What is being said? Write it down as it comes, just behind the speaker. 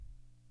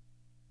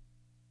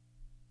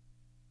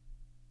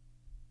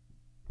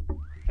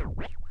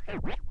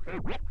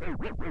Alright,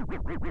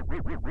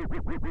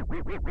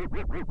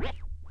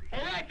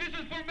 this is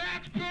for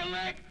Max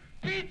Perlick,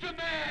 Pizza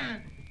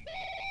Man!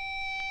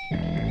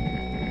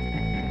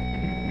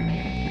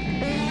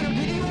 Hey Adam,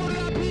 did you order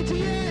our pizza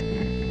yet?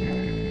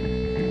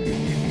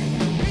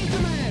 Pizza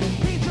Man,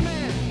 Pizza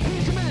Man,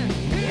 Pizza Man,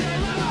 Pizza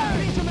Lover,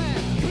 Pizza Man,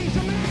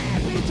 Pizza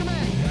Man, Pizza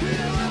Man,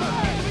 Pizza Lover.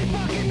 Every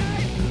fucking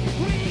night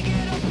we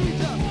get a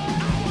pizza.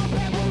 I want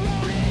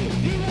pepperoni,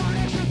 he want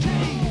extra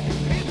cheese.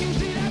 If you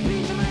see that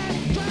Pizza Man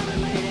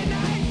driving late at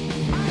night,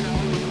 I know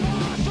who you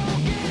are, so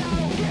get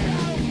out, get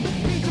out.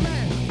 Pizza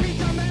Man,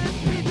 Pizza Man,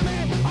 Pizza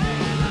Man,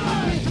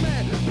 oh, Pizza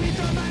Man,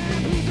 Pizza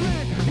Man, Pizza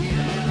Man.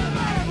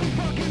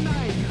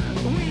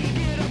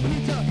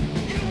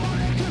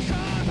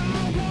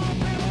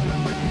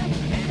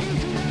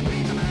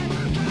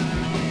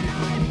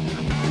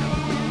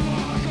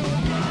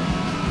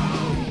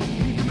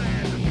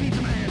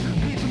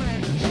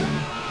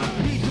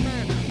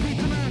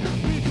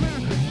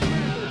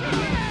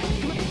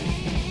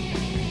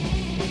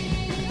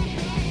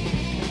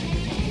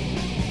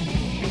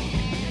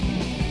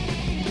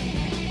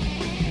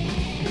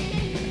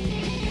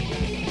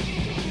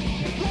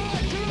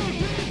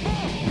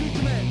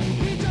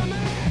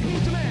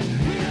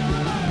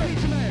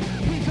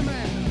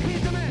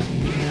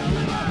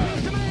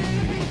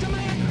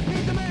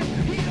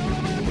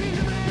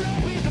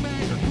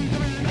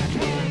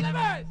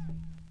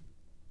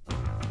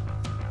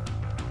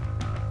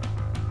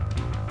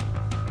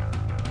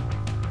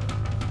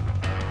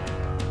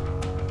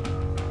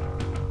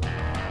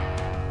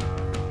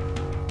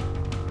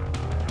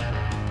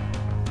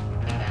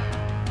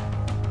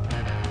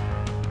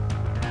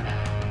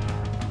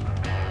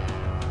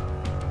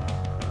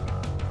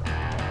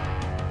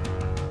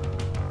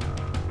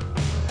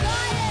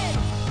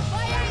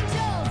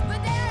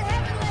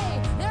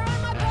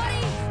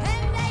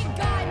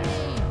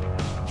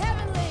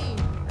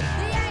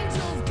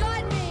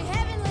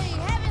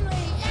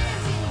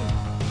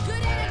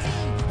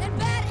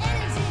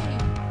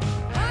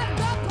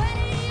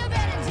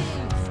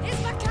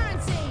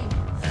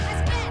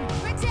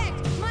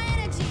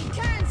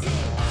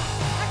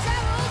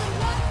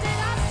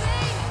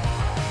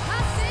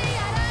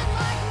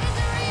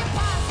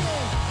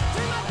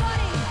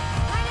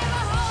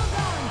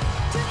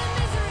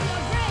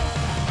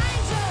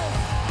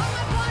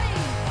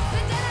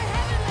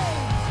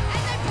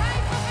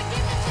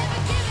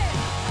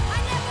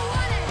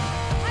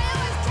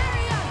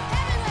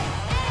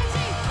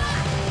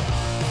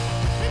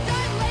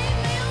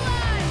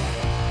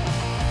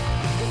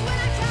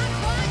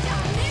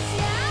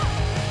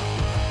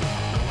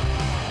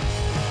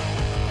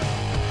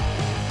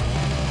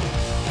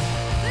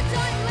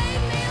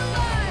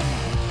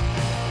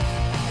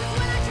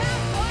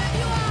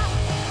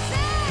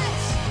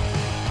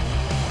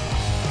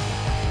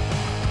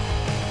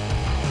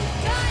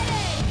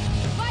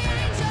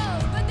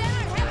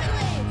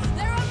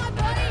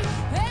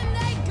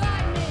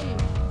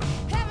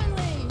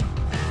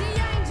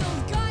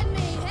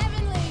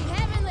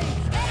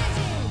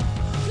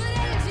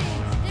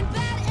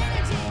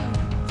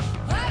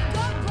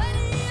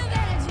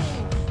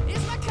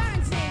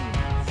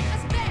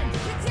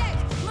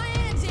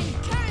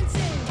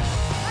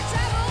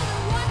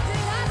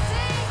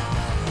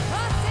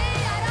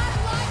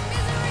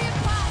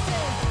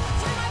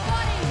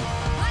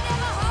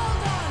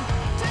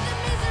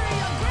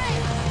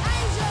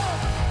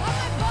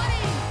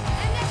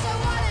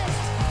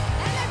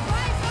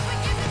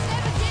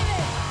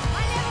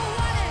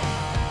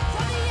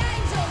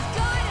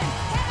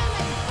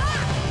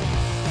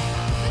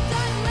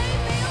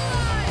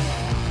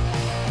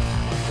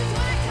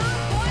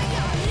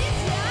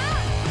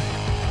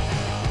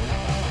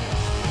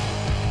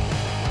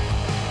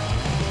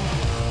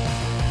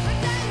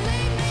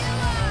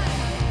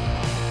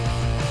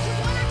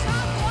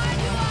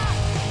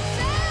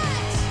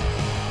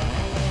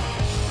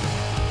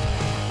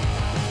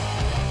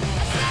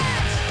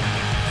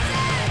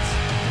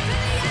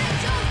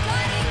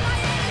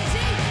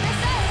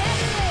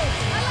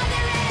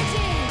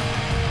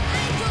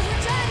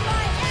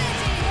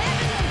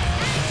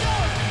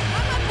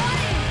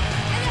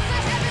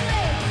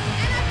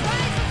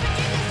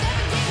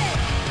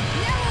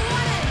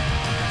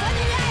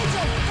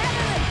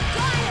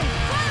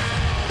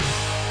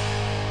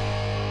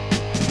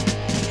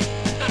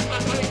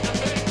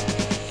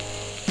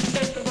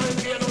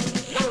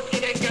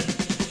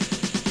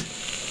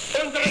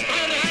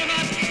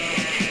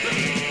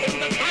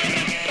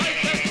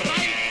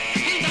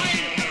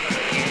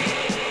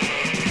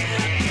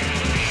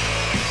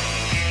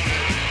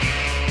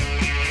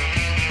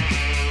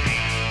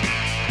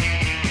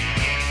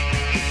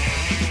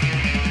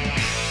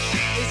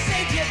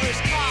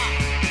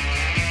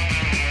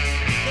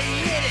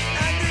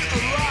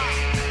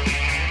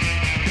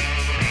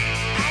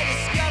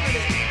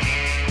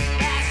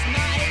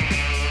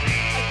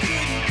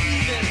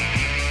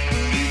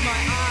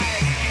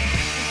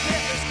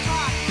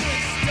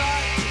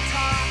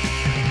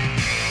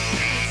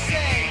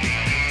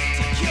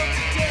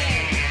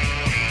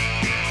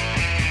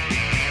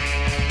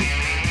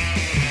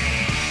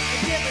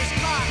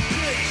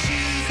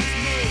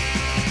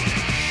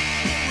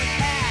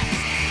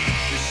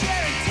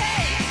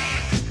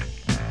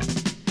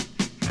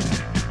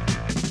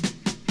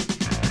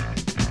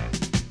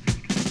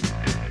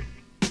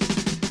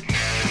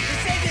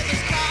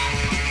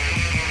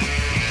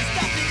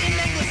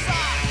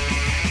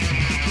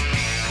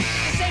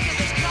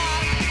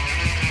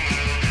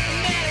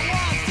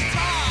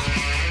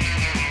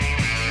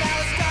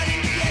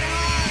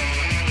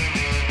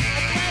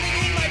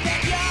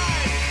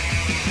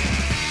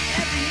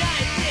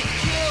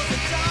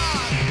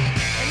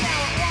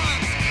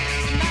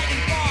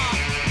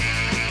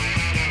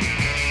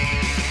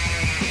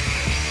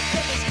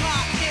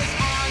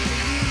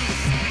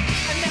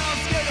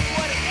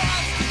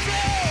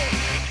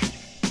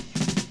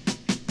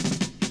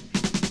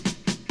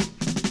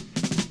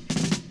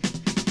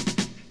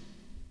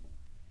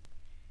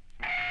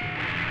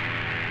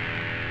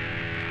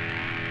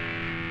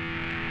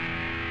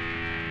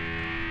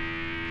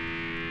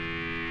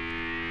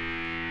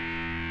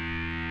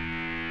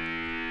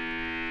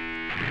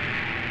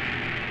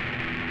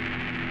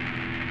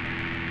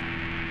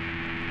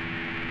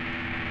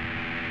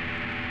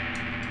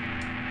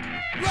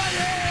 right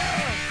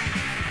here,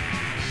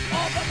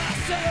 all by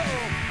myself.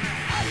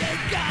 I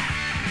ain't got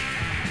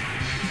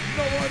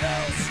no one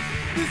else.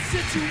 This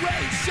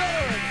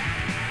situation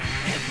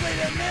is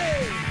bleeding me.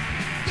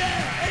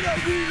 Yeah, ain't no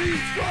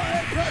release for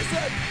a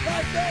person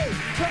like me.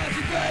 Cause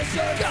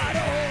depression got a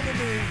hold of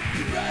me.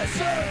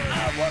 Depression,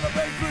 I wanna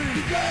break free.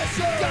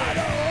 Depression got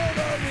a hold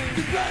of me.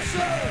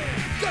 Depression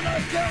gonna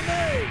kill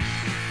me.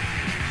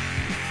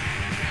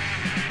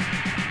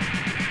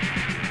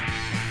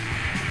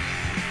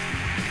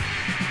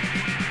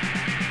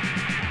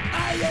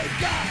 I ain't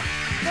got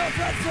no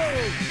friends to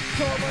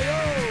call my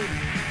own.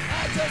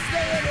 I just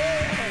stay in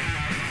here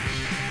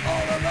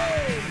all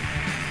alone.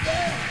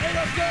 There ain't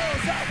no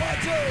girls that want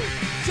to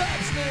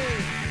touch me,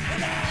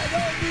 and I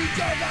don't need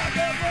your love,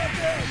 never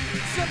feel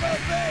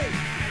sympathy.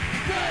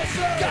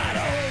 Depression got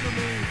a hold of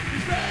me.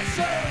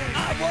 Depression,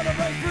 I wanna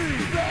break free.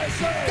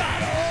 Depression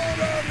got a hold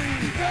of me.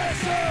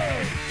 Depression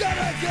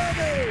gonna kill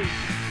me.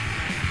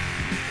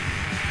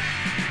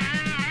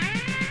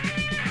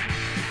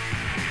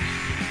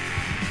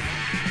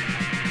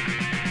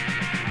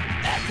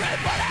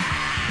 Everybody,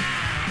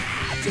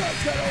 just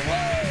get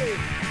away.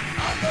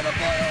 I'm gonna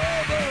boil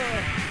over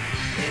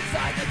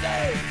inside the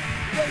day.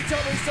 They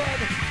told me, son,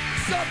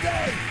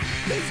 someday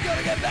things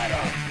gonna get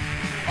better.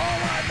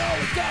 All I know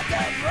is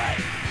goddamn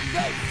right,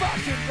 they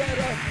fucking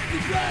better.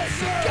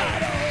 Depression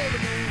got a hold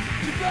of me.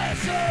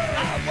 Depression,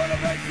 I wanna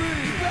break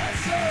free.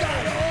 Depression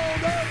got a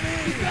hold of me.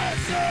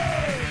 Depression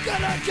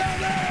gonna kill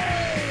me.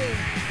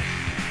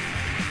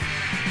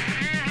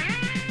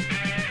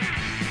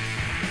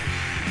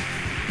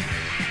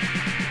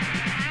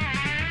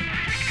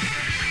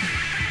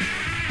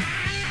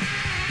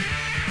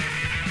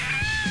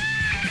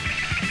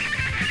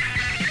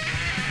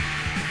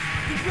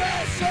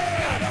 Depression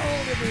got a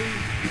hold of me.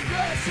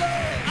 Depression,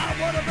 I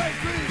wanna break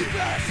free.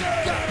 Depression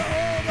got a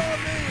hold of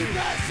me.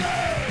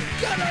 Depression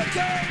gonna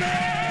kill me.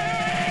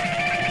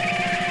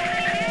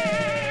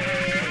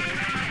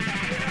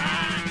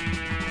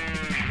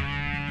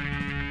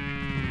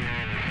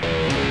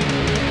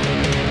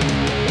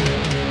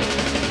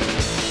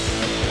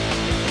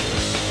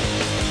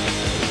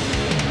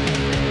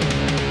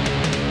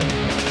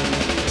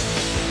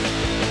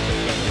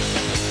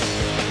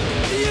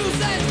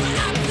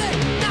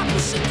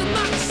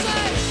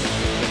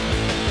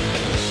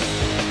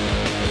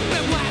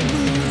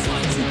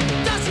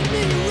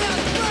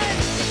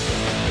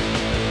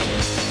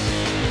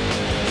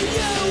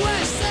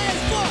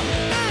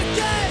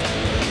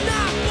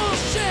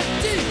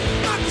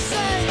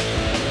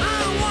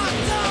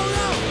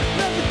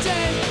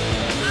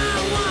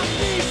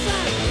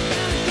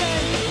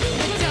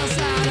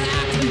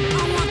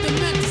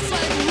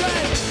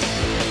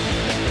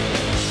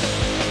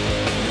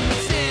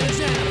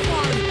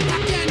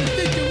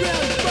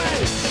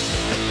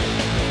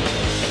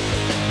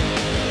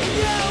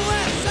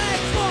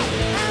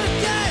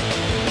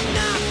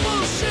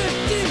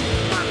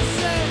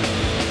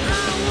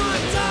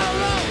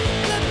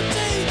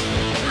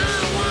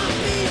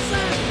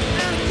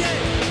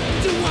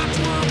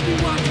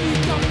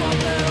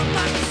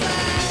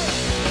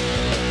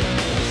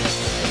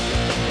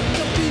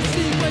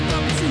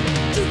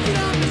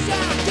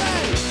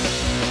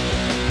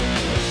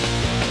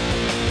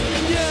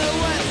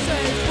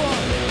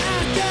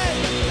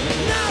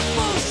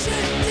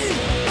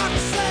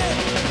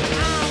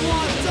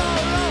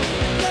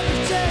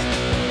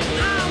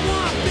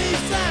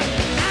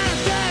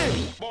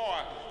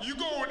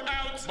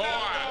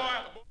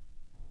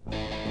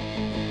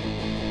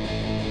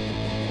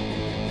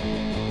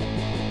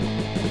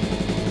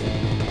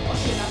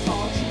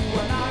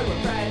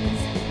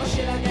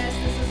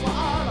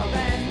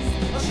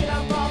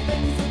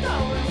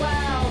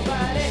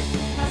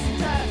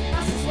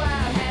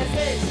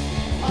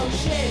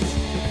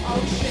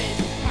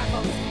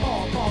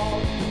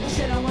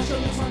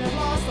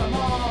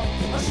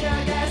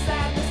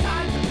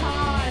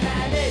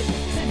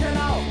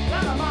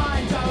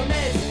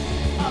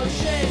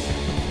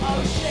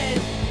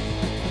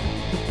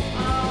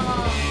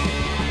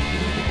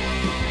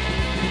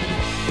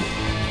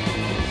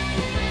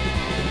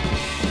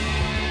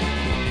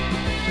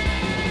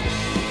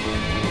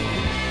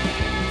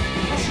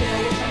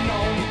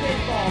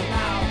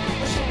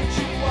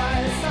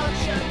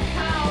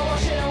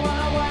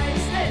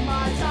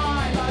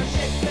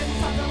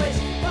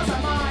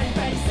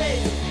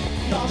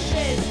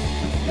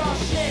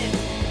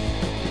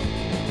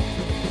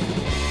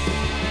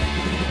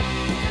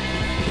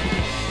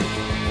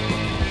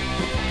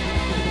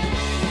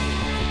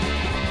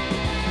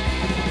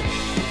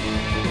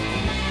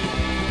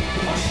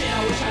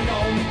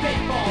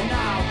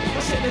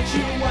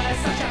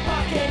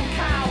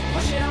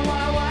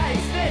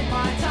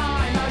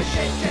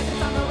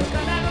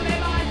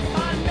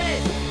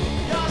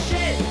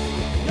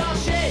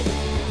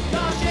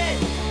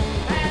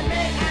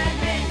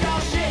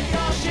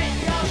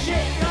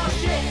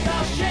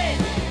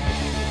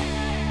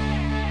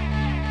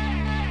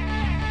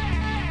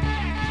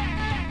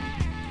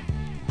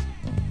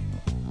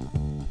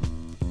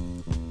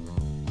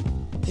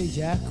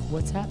 Jack,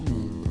 what's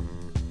happening?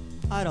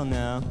 I don't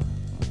know.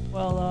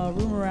 Well,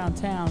 rumor around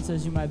town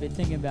says you might be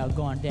thinking about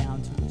going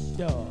down to the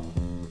shore.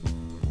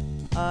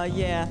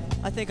 Yeah,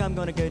 I think I'm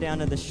gonna go down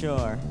to the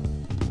shore.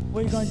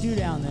 What are you gonna do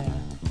down there?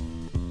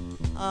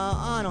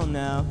 I don't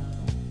know.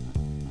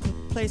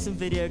 Play some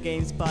video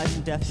games, buy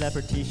some Def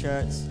Leppard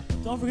t-shirts.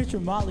 Don't forget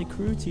your Motley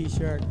Crue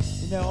t-shirt.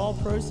 You know, all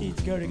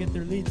proceeds go to get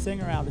their lead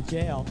singer out of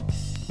jail.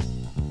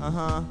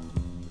 Uh-huh.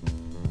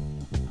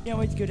 Can't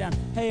wait to go down.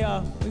 Hey,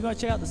 we gonna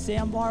check out the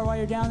Sandbar while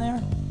you're down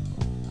there?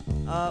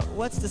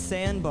 What's the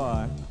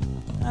Sandbar?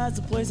 That's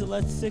a place that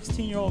lets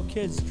 16-year-old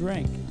kids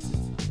drink.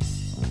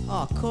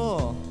 Oh,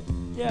 cool.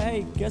 Yeah,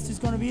 hey, guess who's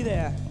gonna be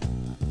there?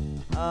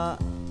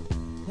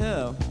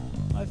 Who?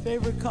 My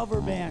favorite cover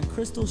band,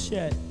 Crystal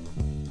Shit.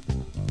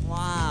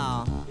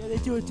 Wow. Yeah, they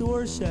do a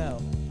tour show.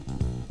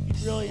 You'd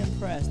be really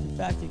impressed. In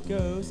fact, it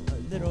goes a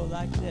little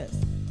like this.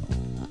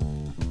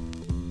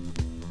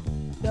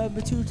 Love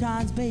me 2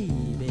 times,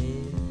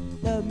 baby.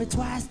 Love me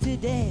twice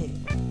today.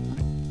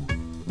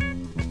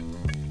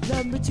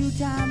 Love me 2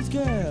 times,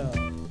 girl.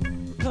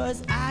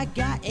 'Cause I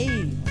got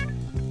AIDS.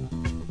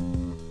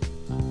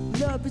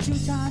 Love me 2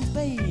 times,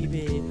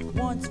 baby.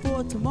 Once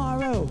for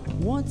tomorrow.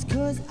 Once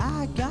 'cause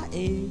I got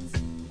AIDS.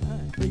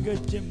 Pretty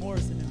good Jim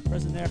Morrison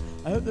impression there.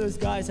 I hope those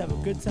guys have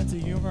a good sense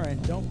of humor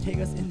and don't take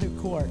us into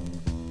court.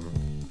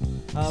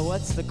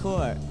 What's the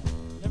court?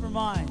 Never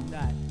mind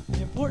that.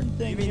 The important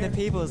thing You mean here, the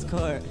People's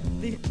Court?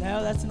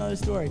 No, that's another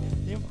story.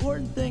 The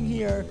important thing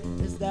here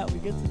is that we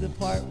get to the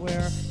part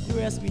where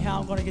you ask me how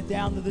I'm going to get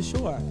down to the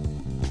shore.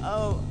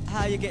 Oh,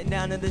 how you getting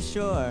down to the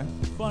shore?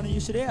 Funny you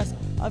should ask.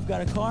 I've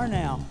got a car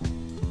now.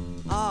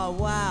 Oh,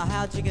 wow,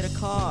 how'd you get a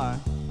car?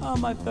 Oh,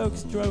 my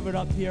folks drove it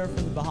up here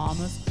from the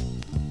Bahamas.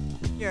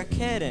 You're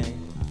kidding.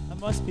 It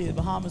must be the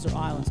Bahamas or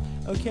islands.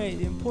 Okay,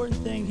 the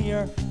important thing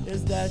here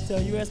is that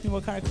you asked me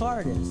what kind of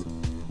car it is.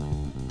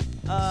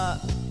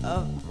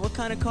 What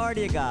kind of car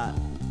do you got?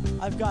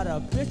 I've got a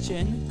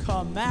bitchin'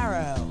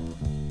 Camaro.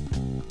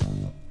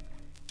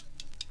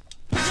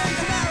 Bitchin'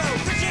 Camaro,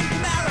 bitchin'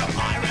 Camaro.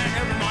 I ran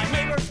over my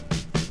neighbors.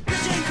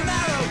 Bitchin'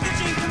 Camaro.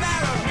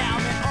 Now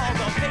I'm in all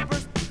the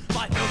papers.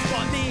 My folks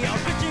bought me a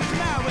bitchin'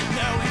 Camaro with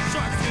no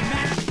insurance to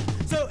match.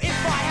 So if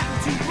I happen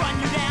to run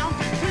you down,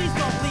 please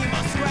don't leave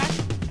a scratch.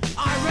 I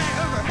ran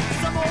over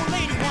some old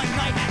lady one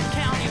night at the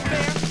county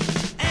fair,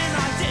 and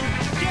I didn't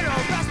get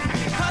arrested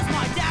because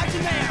my dad's a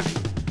mayor.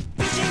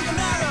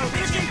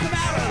 Bitchin'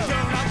 Camaro,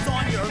 donuts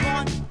on your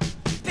lawn.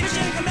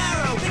 Bitchin'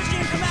 Camaro,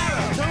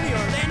 Tony,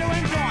 Orlando,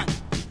 and Dawn.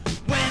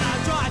 When I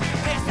drive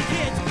past the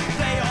kids,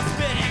 they all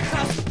spit and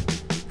cuss.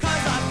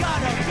 'Cause I've got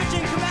a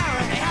bitchin' Camaro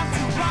and they have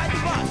to ride the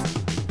bus.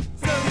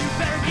 So you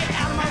better get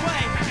out of my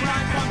way when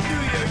I come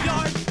through your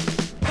yard.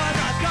 'Cause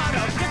I've got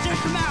a bitchin'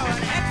 Camaro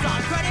and an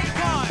Exxon credit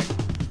card.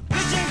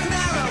 Bitchin'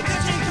 Camaro,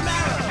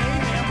 hey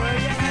man, where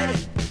you headed?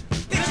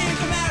 Bitchin'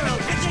 Camaro,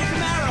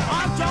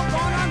 I'm drunk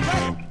on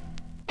unleaded.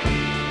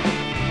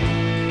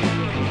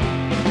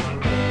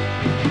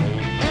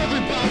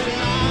 Everybody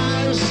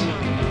lies,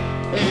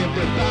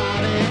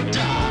 everybody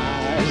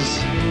dies.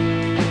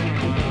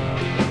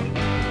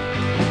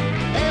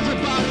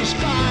 Everybody's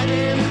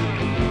fighting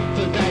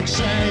for that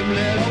same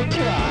little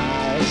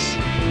prize.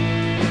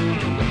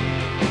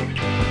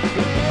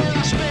 Well,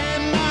 I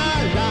spend my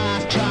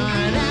life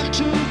trying not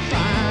to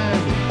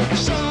find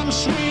some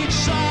sweet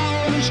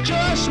soul who's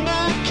just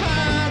my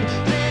kind.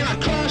 Then I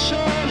crush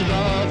her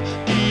love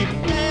deep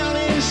down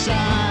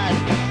inside.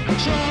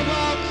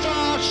 Troubled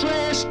thoughts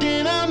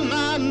resting on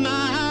my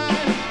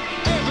mind.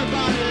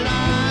 Everybody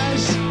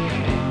lies,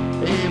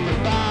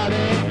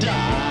 everybody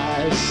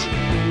dies.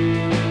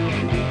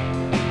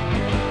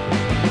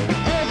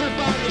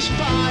 Everybody's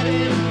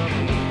fighting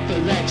for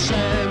that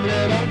same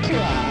little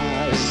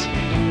prize.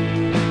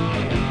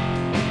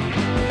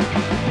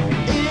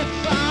 If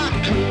I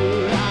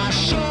could, I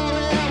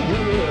surely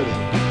would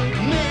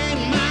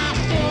make my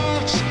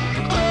thoughts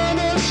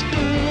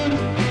understood.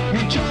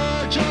 We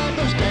judge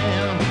others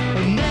down,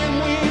 and then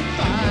we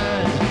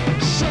find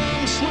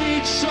some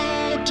sweet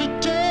soul to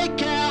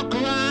take our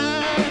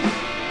grind.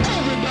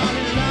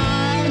 Everybody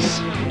lies,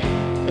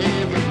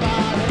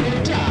 everybody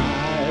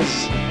dies.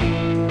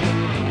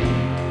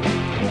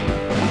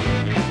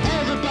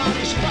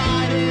 Everybody's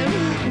fighting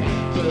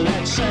for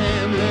that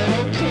same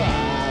little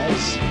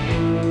prize.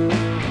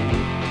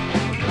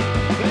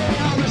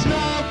 Well, there's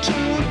no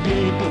two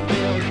people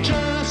built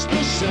just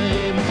the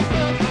same,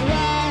 but for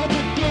all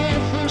the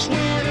difference,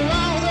 we're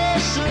all the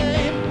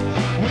same.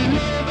 We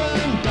live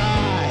and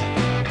die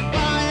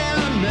by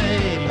our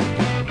name.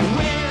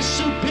 We're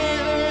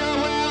superior,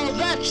 well,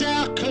 that's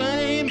our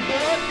claim.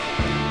 But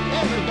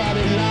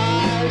everybody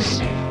lies,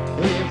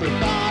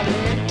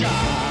 everybody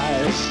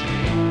dies.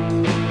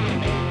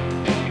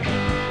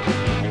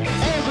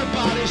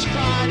 Everybody's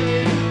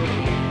fighting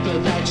for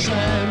that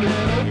same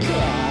little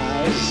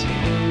prize.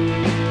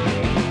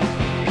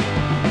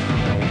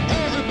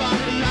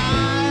 Everybody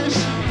lies,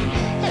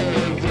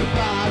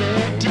 everybody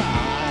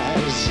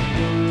dies.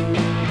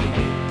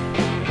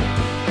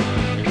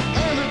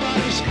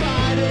 Everybody's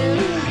fighting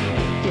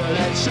for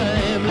that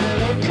same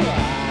little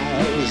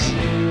prize.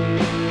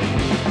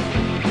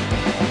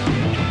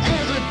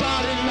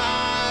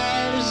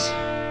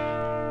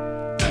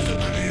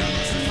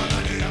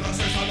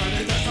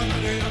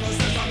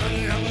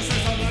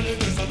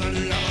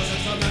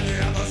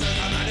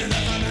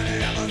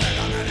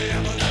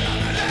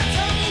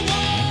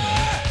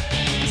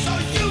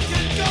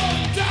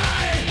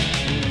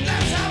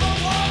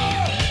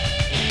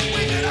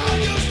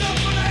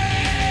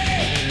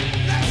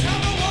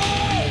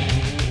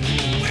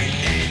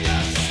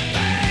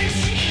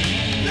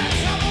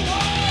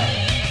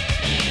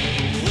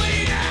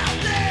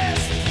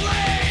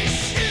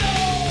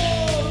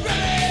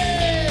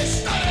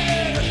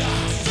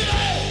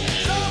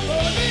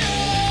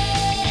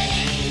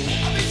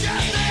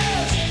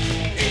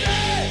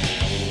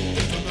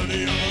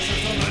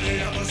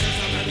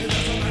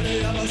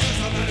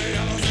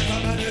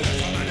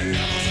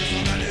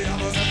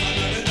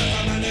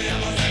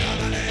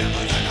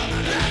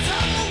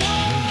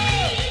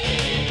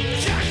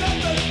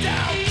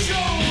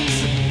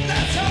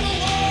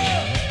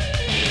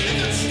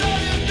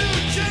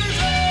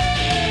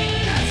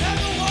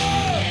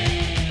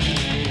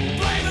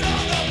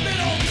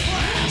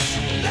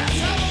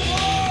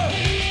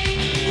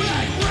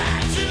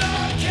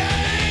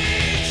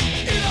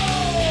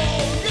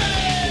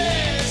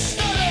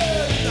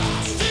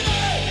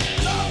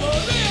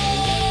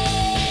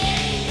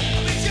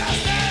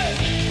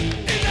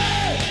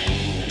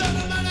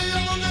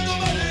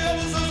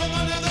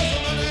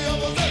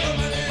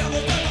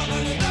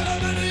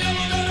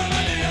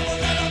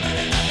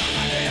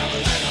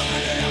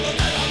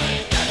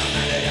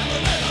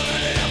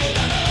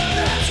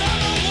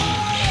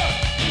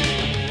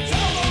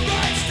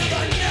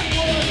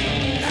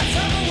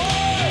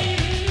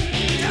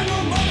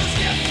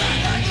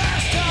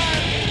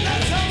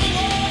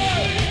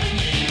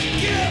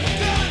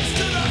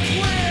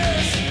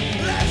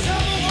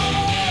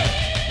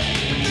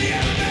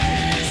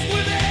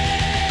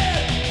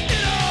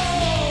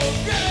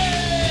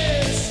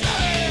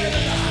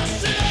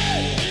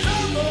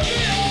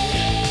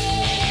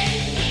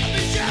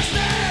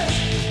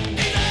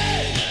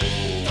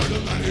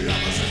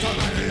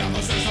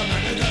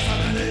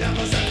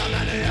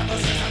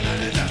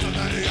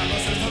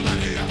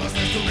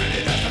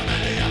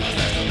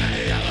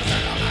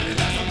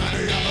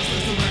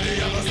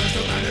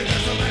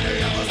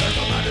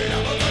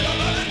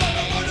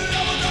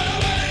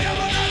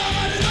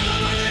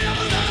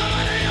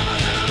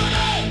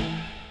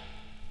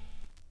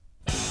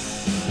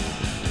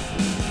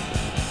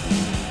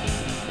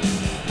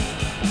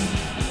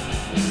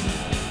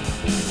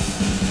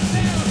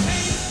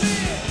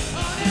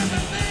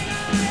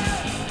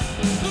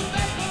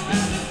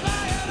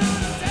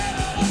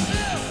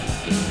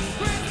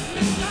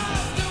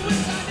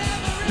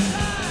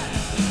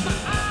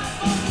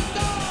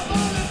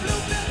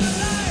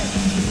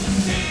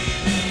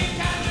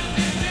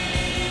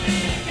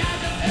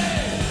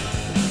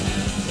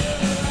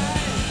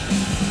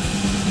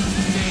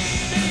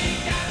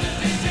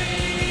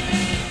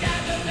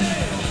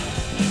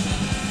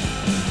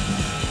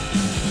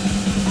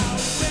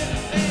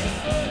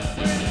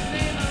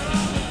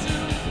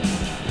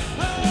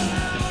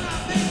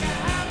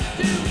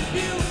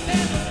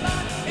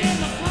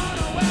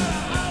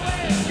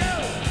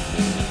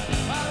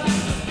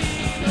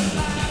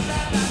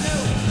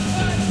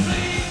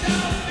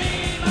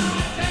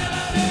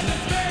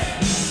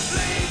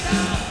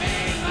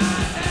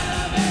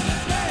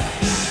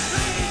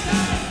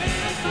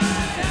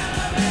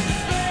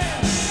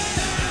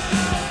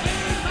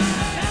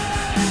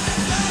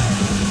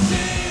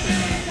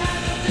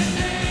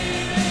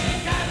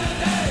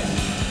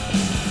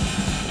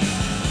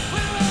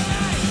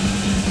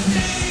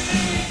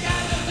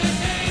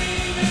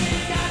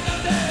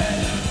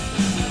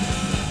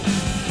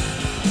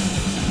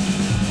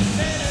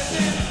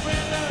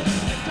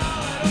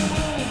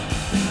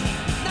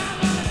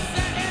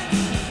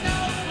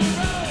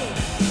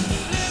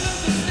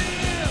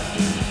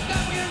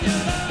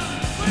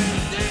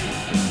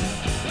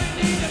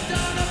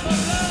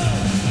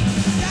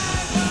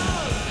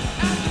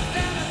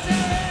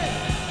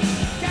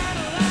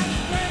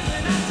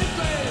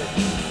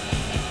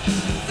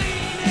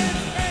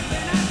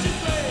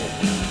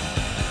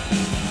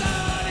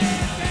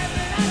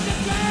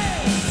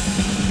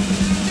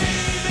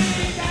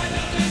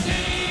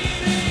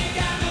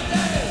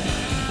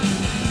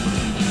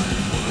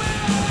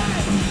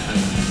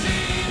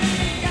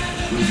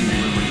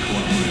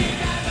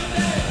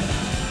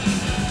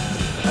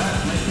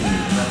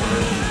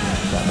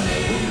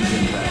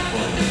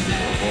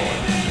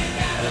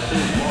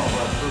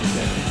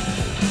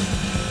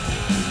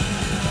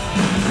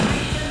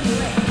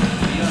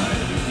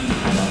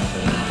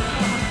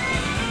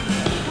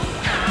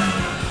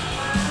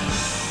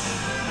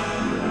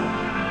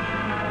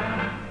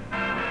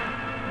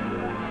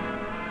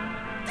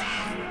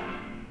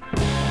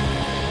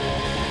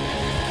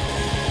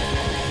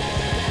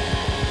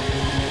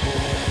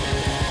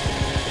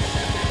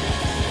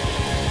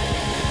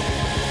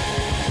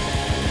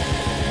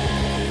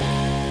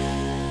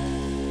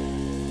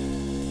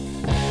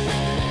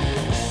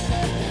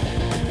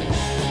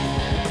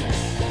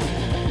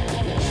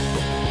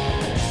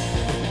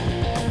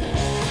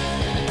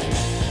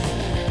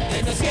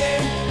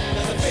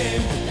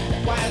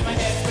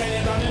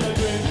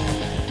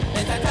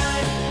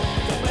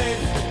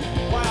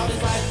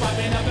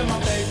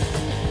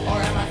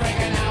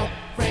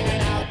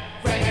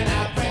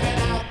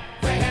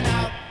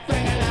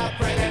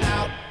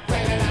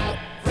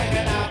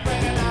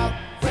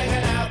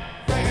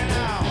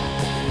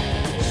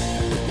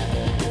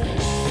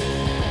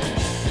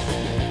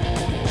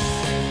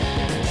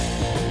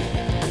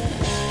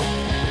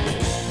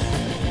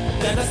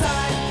 There's a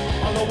sign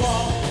on the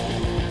wall.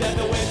 There's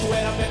a way to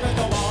it, I'm making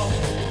the wall.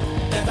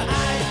 There's an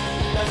eye,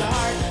 there's a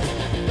heart.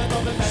 There's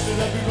something that you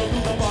let me go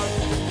through the bar.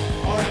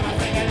 Or am I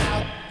freaking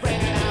out,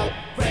 freaking out,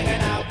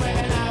 freaking out,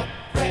 freaking out,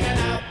 freaking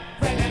out,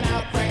 freaking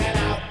out, freaking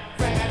out,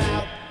 freaking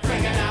out,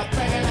 freaking out,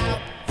 freaking out,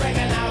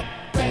 freaking out,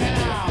 freaking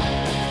out.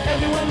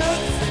 Everyone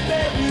looks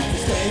very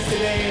strange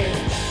today.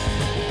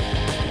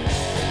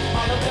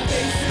 All of the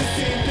faces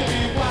seem to be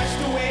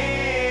washed away.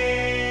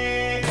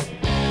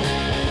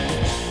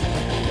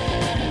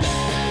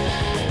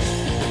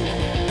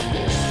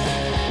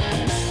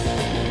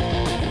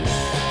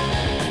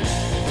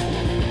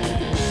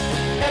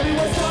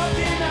 Everyone's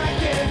talking, I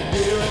can't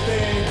hear a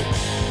thing.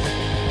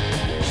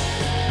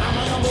 I'm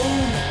on the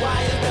moon, why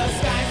is the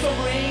sky so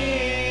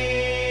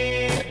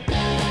green?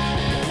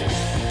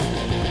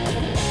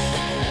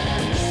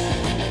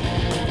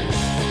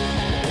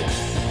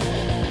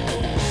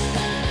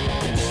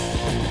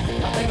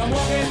 I think I'm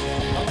walking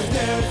up the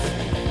stairs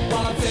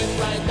while I'm sitting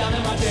right down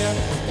in my chair.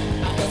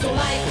 I feel so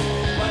light,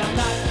 but I'm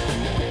not.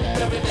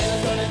 Everything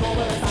is turning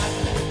over the top.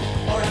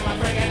 Or am I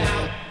freaking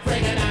out,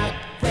 freaking out,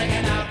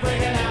 freaking out,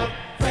 freaking out,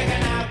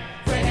 freaking out,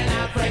 freaking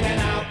out, freaking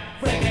out,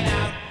 freaking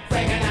out,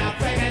 freaking out,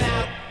 freaking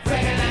out,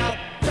 freaking out,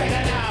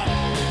 freaking out.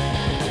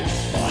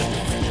 Oh, I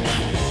can freaking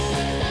out.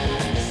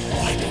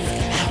 Oh, I can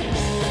freaking out.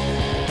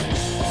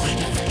 Oh, I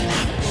can freaking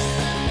out. Oh,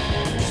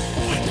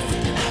 I can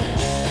freaking out.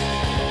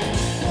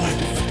 Oh, I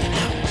can freaking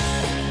out.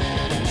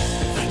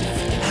 I can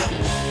freaking out.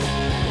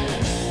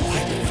 Oh,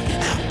 I can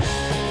freaking out.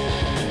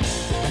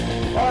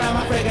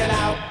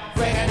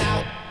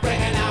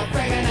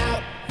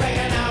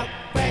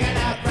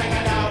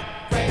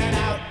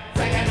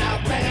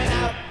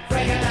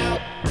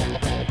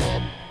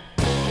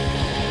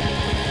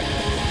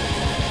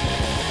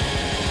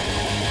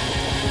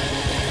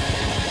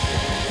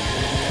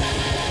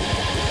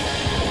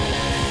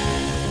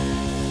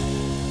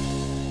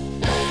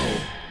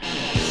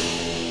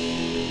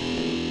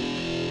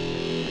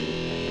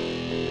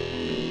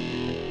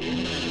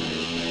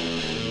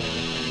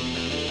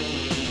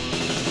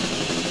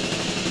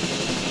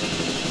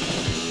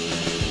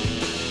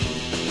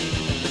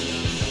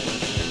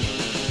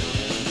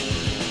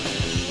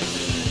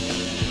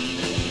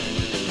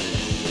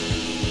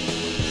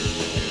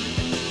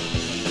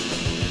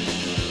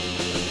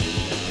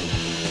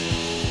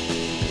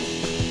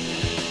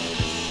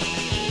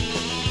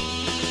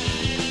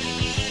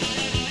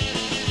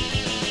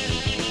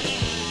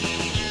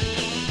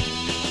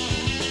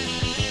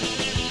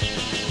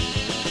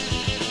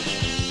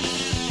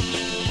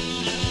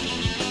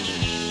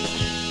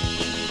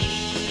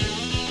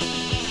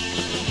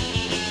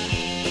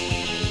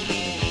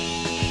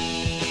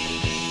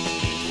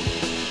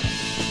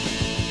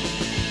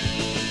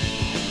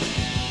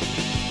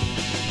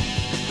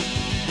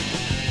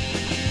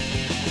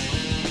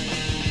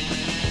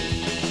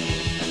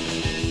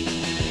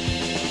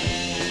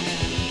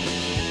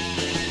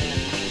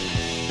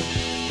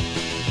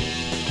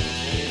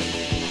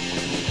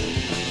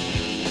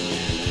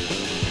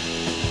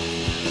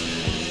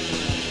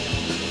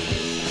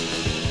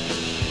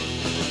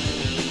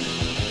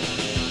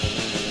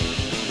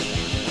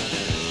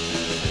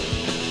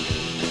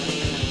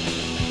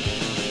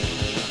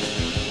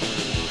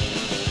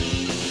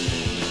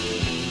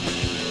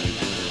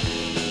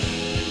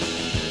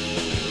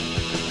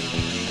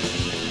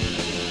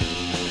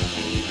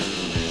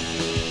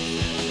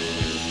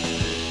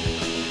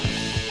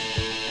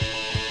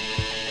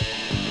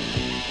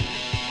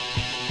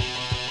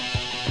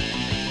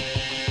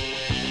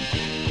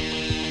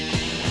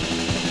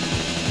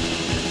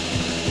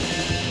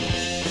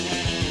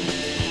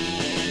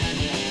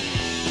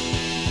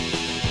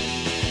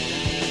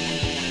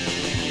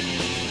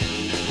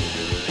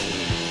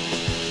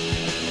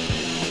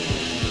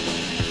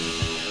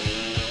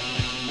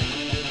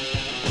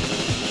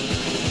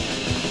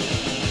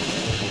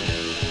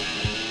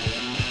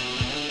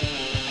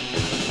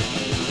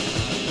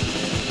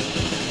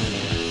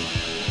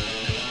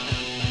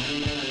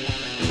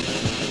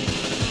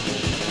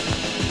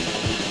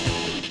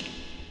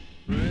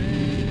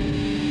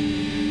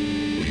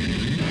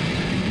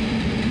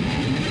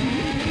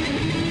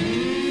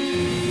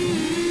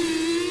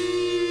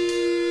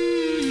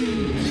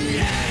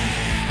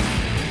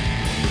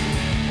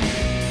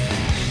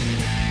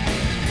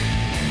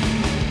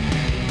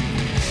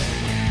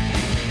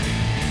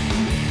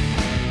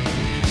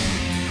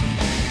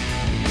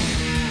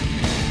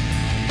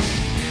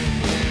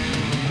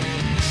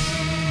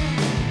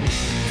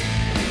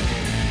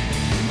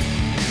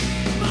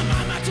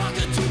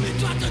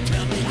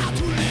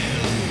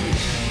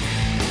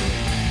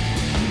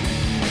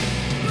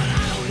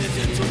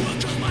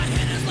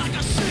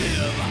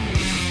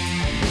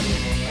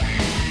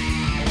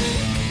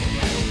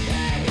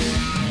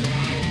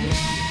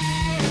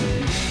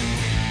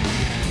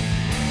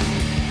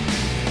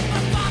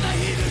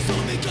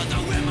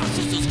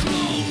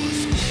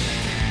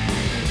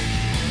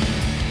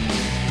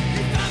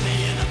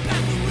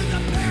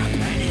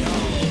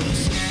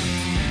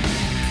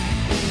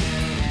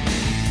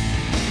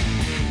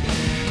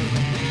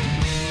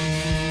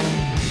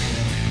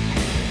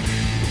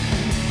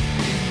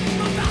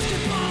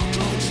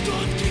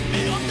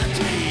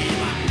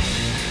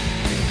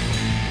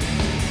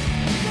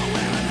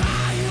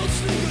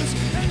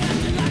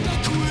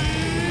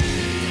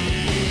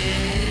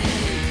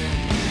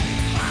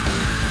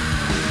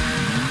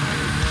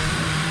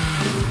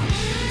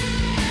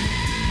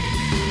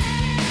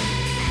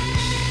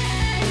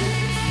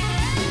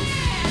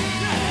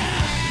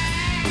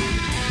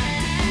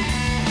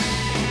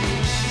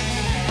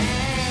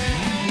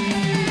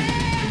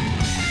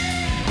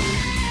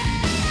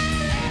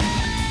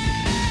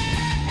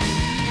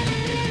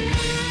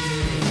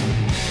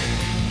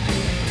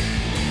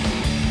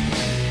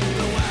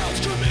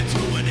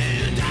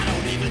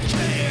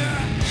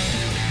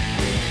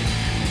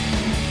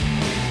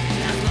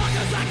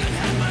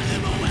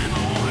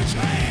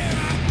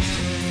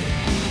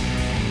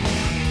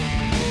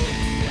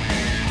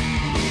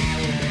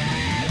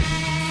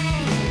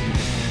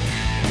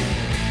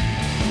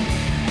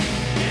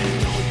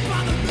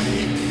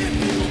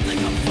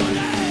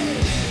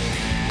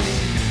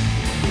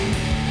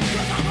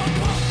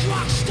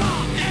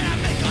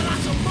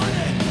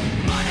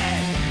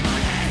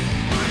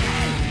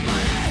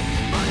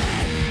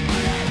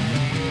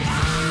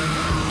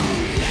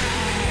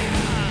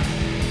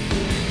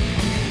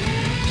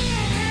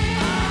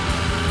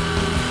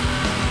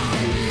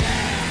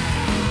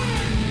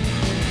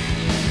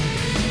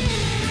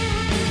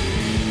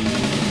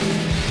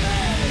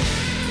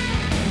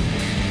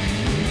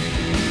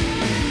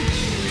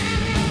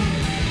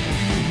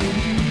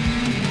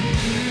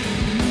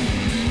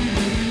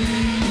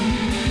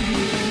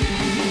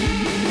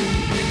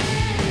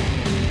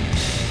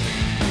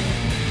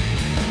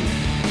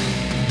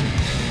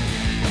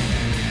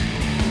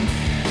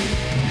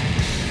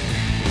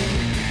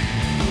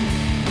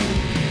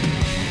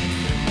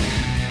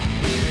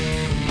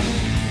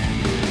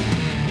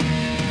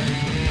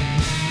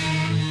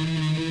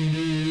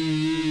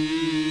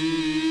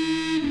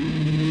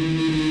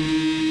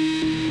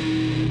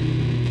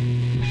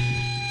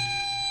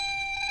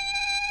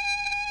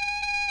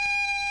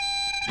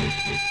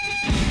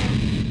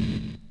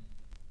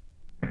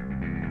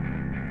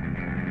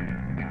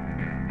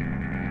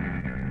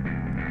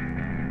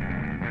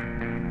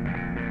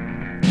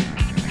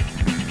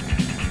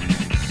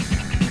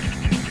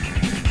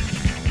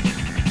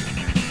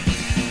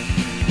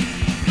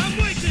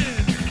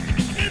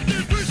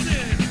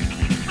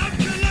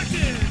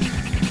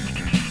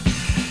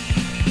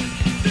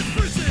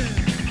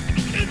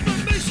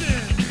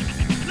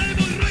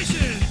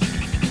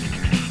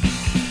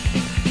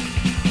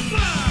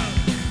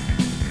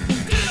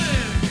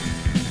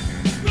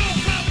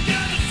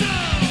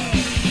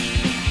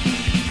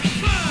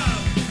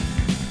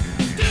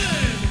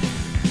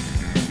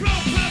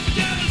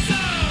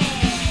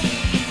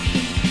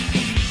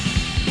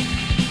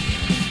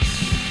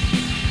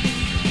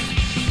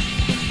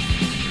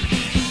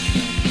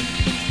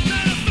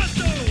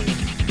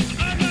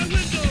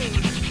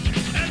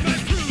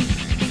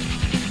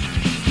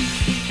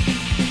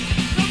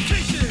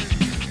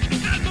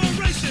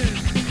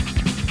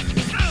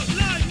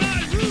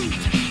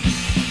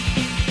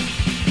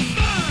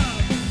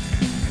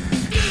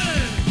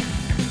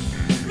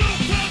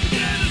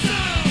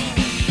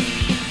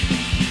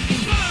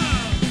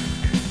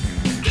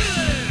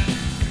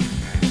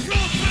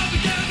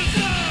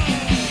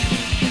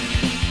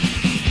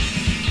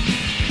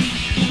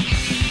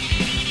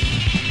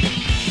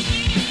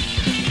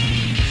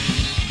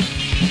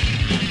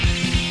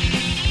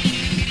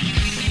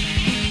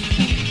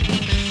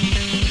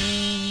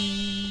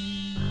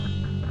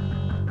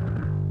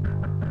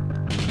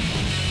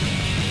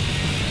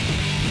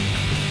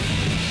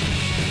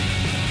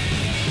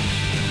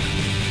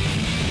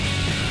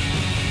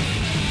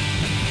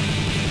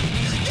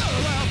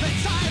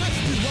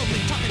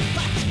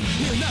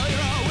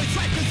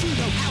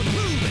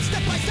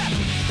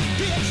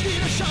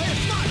 show you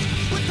smart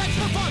with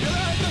textbook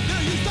formulas that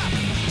they're used up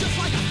just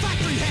like a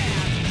factory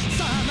hand.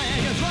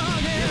 Something is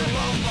wrong here. You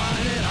won't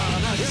find it on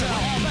the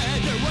shelf.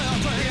 You will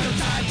bring your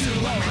time to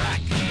a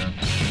wreck.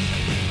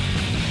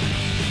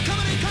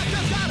 Comedy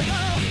cocktails gotta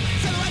go.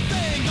 Say the right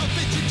thing, don't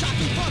fit you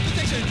jockey for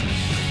position.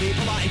 Be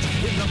polite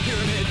in the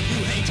pyramid you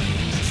hate.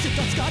 Sip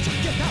that scotch,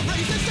 get that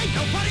raisin, ain't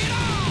no party at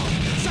all.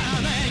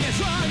 Something is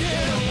wrong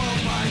here. You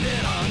won't find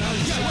it on the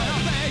shelf.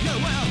 You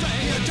will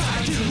bring your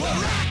time to a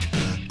wreck.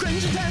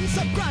 Cringe your tense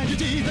up, grind your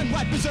teeth and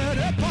wipe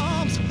deserted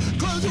palms.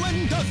 Close your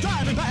windows,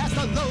 driving past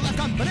the low-life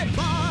company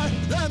bar.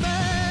 They're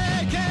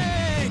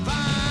making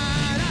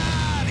fun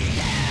of you.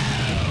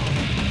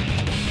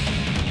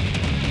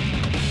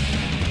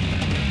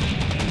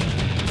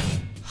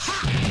 Ha!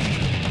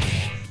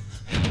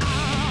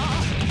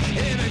 Ah,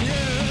 even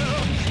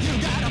you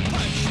gotta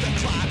punch the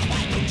clock.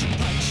 Why don't you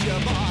punch your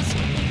boss?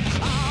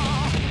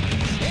 Ah,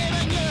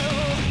 even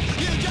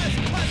you just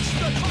punch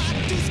the clock.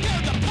 Too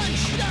scared to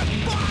punch your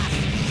boss.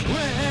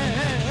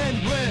 When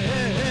will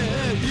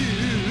you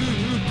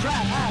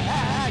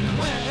crack?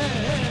 When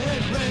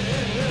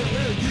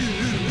will you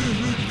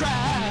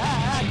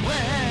crack?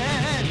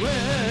 When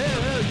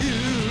will you?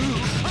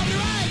 I'll be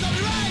right, I'll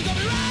be right, I'll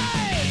be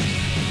right.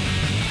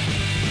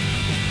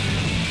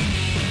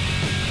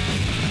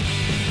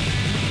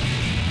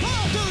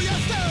 Paul, do you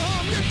stay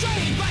home? You're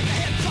drained. Bite the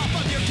heads off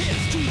of your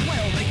kids. Too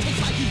well, they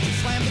taste like you just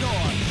slam the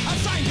door.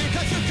 Assigned you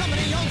cause your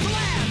company owns the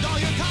land. All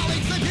your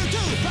colleagues live here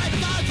too.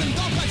 Private guards and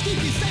golf carts keep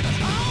you safe at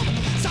home.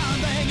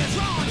 Something is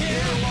wrong here.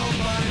 You won't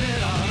find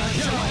it on a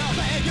shelf.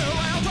 You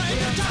will bring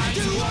your time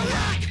to a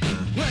wreck.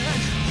 When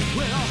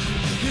will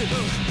you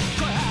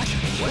crack?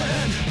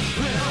 When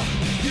will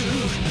you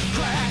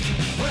crack?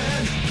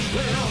 When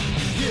will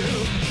you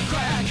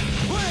crack?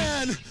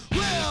 When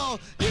will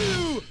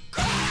you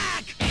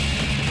crack?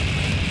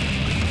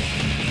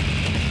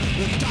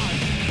 The dark,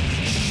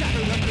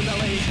 shattered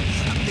underbelly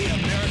of the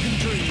American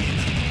dream.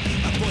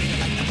 Avoid it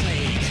like the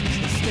plague.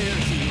 It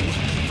stares you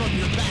from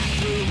your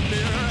bathroom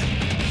mirror.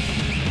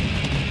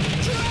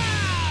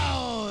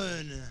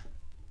 Drown!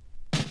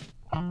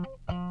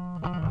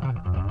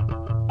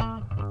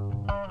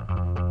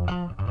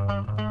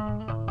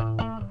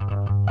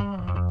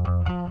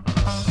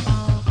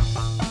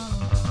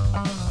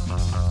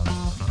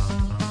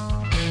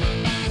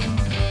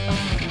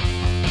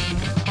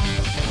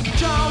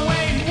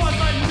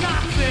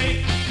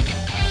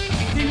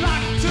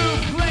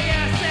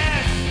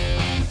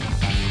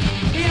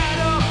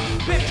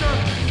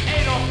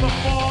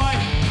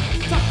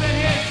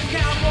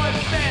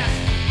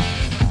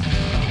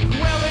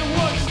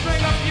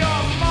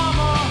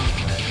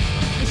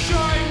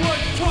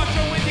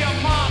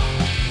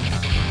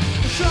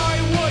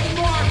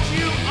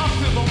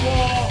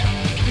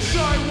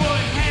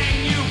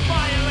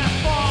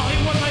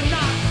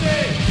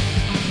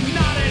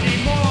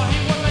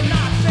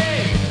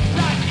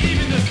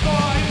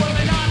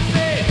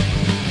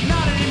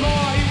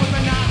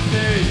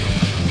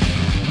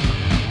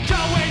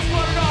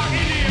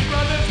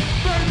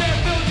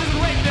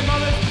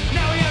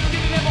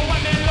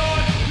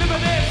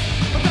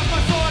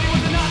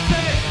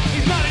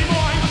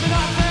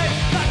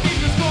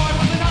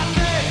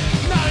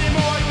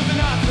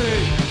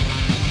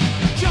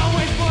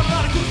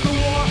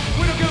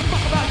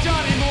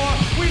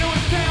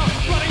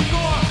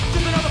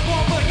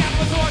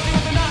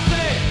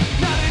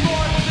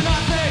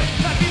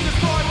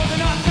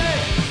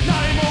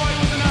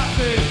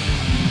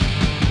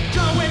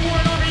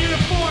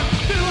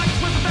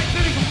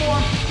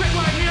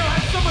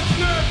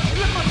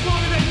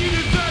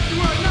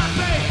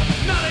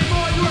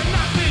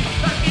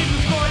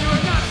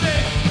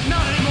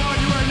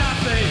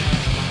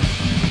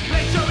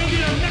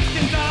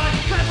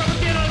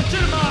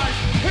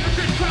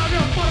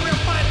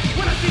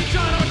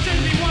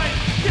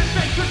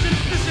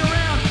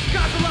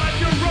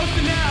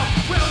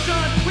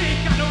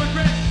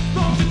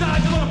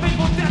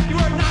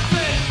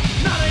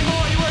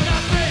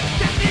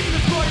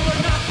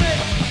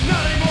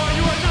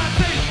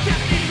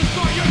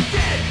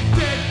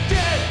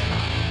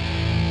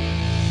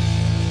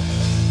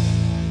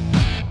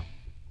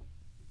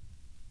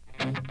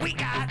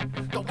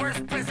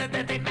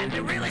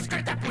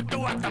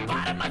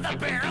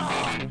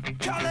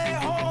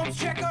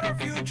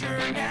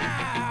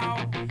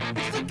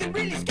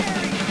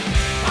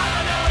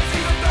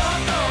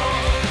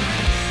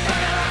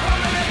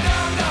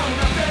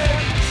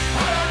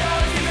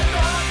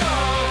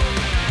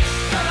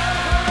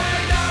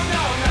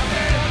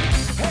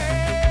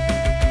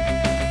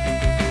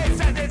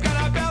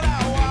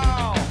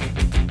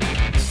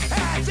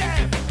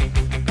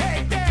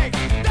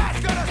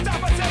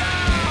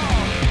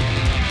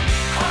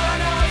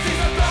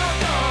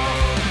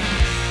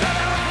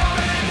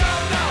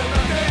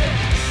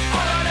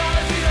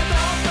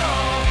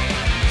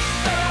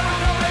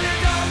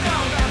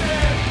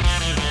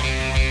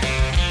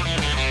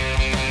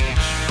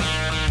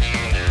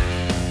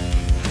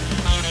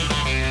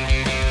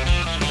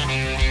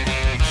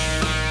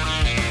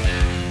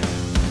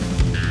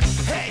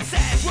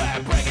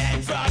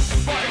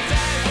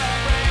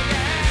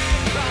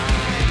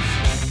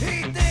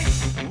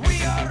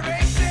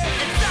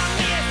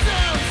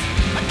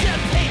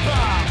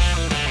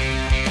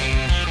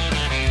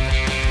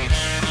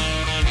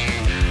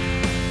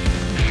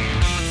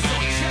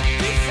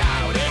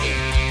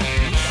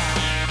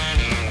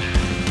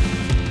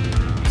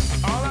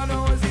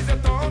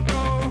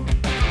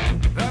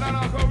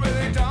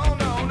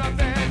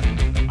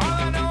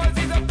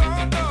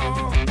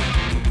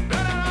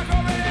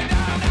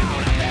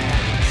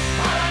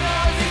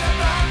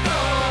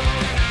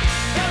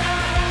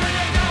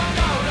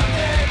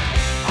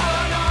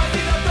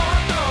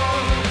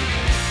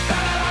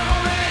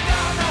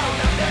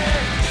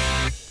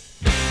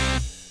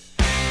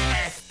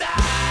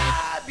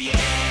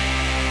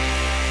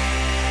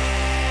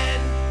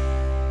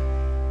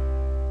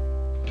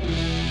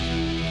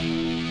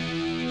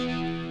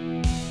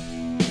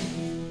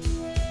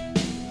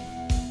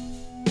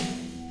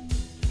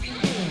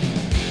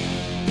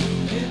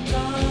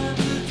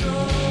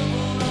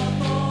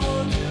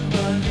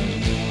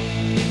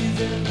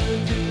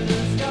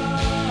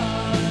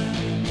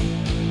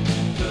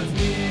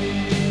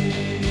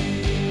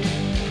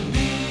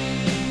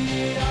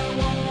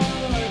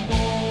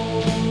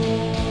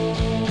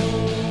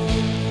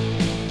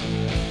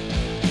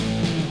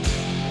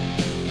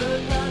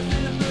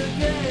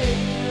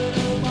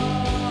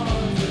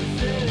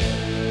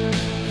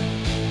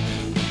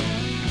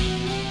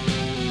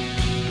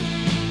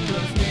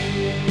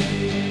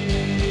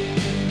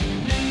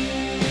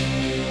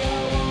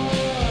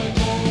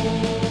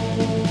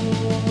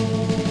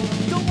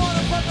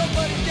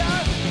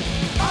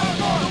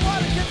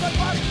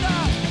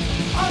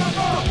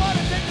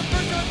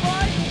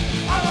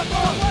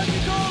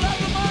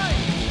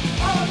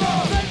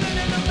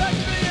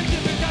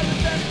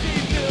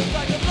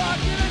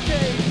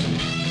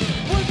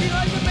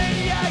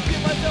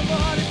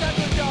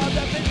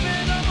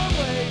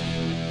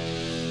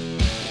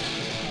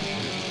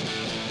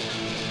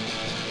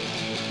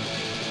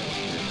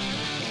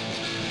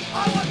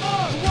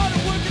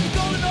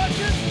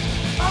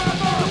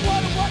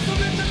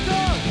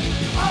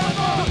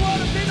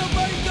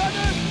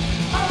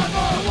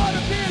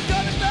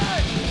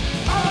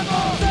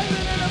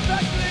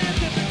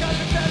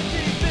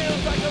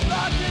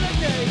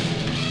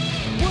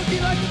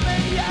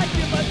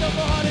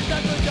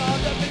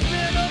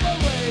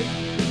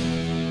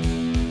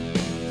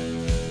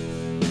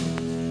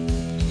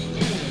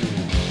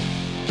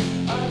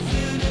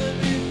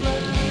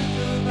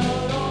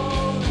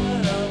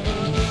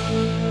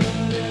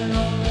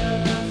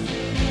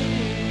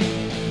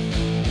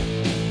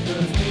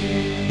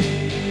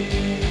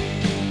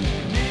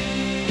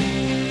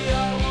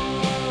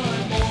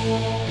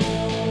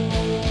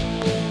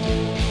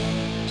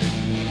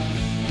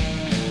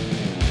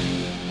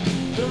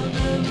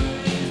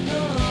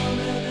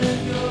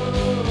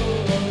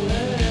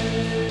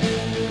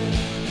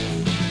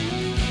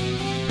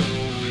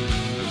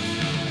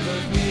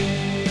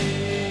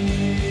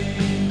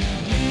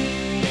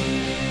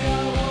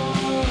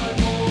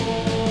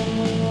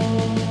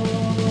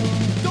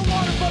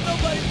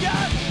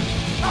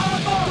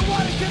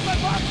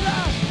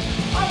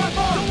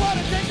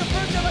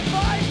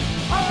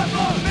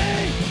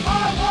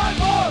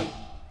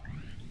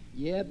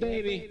 Yeah,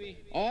 baby.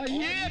 Oh,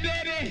 yeah,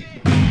 baby.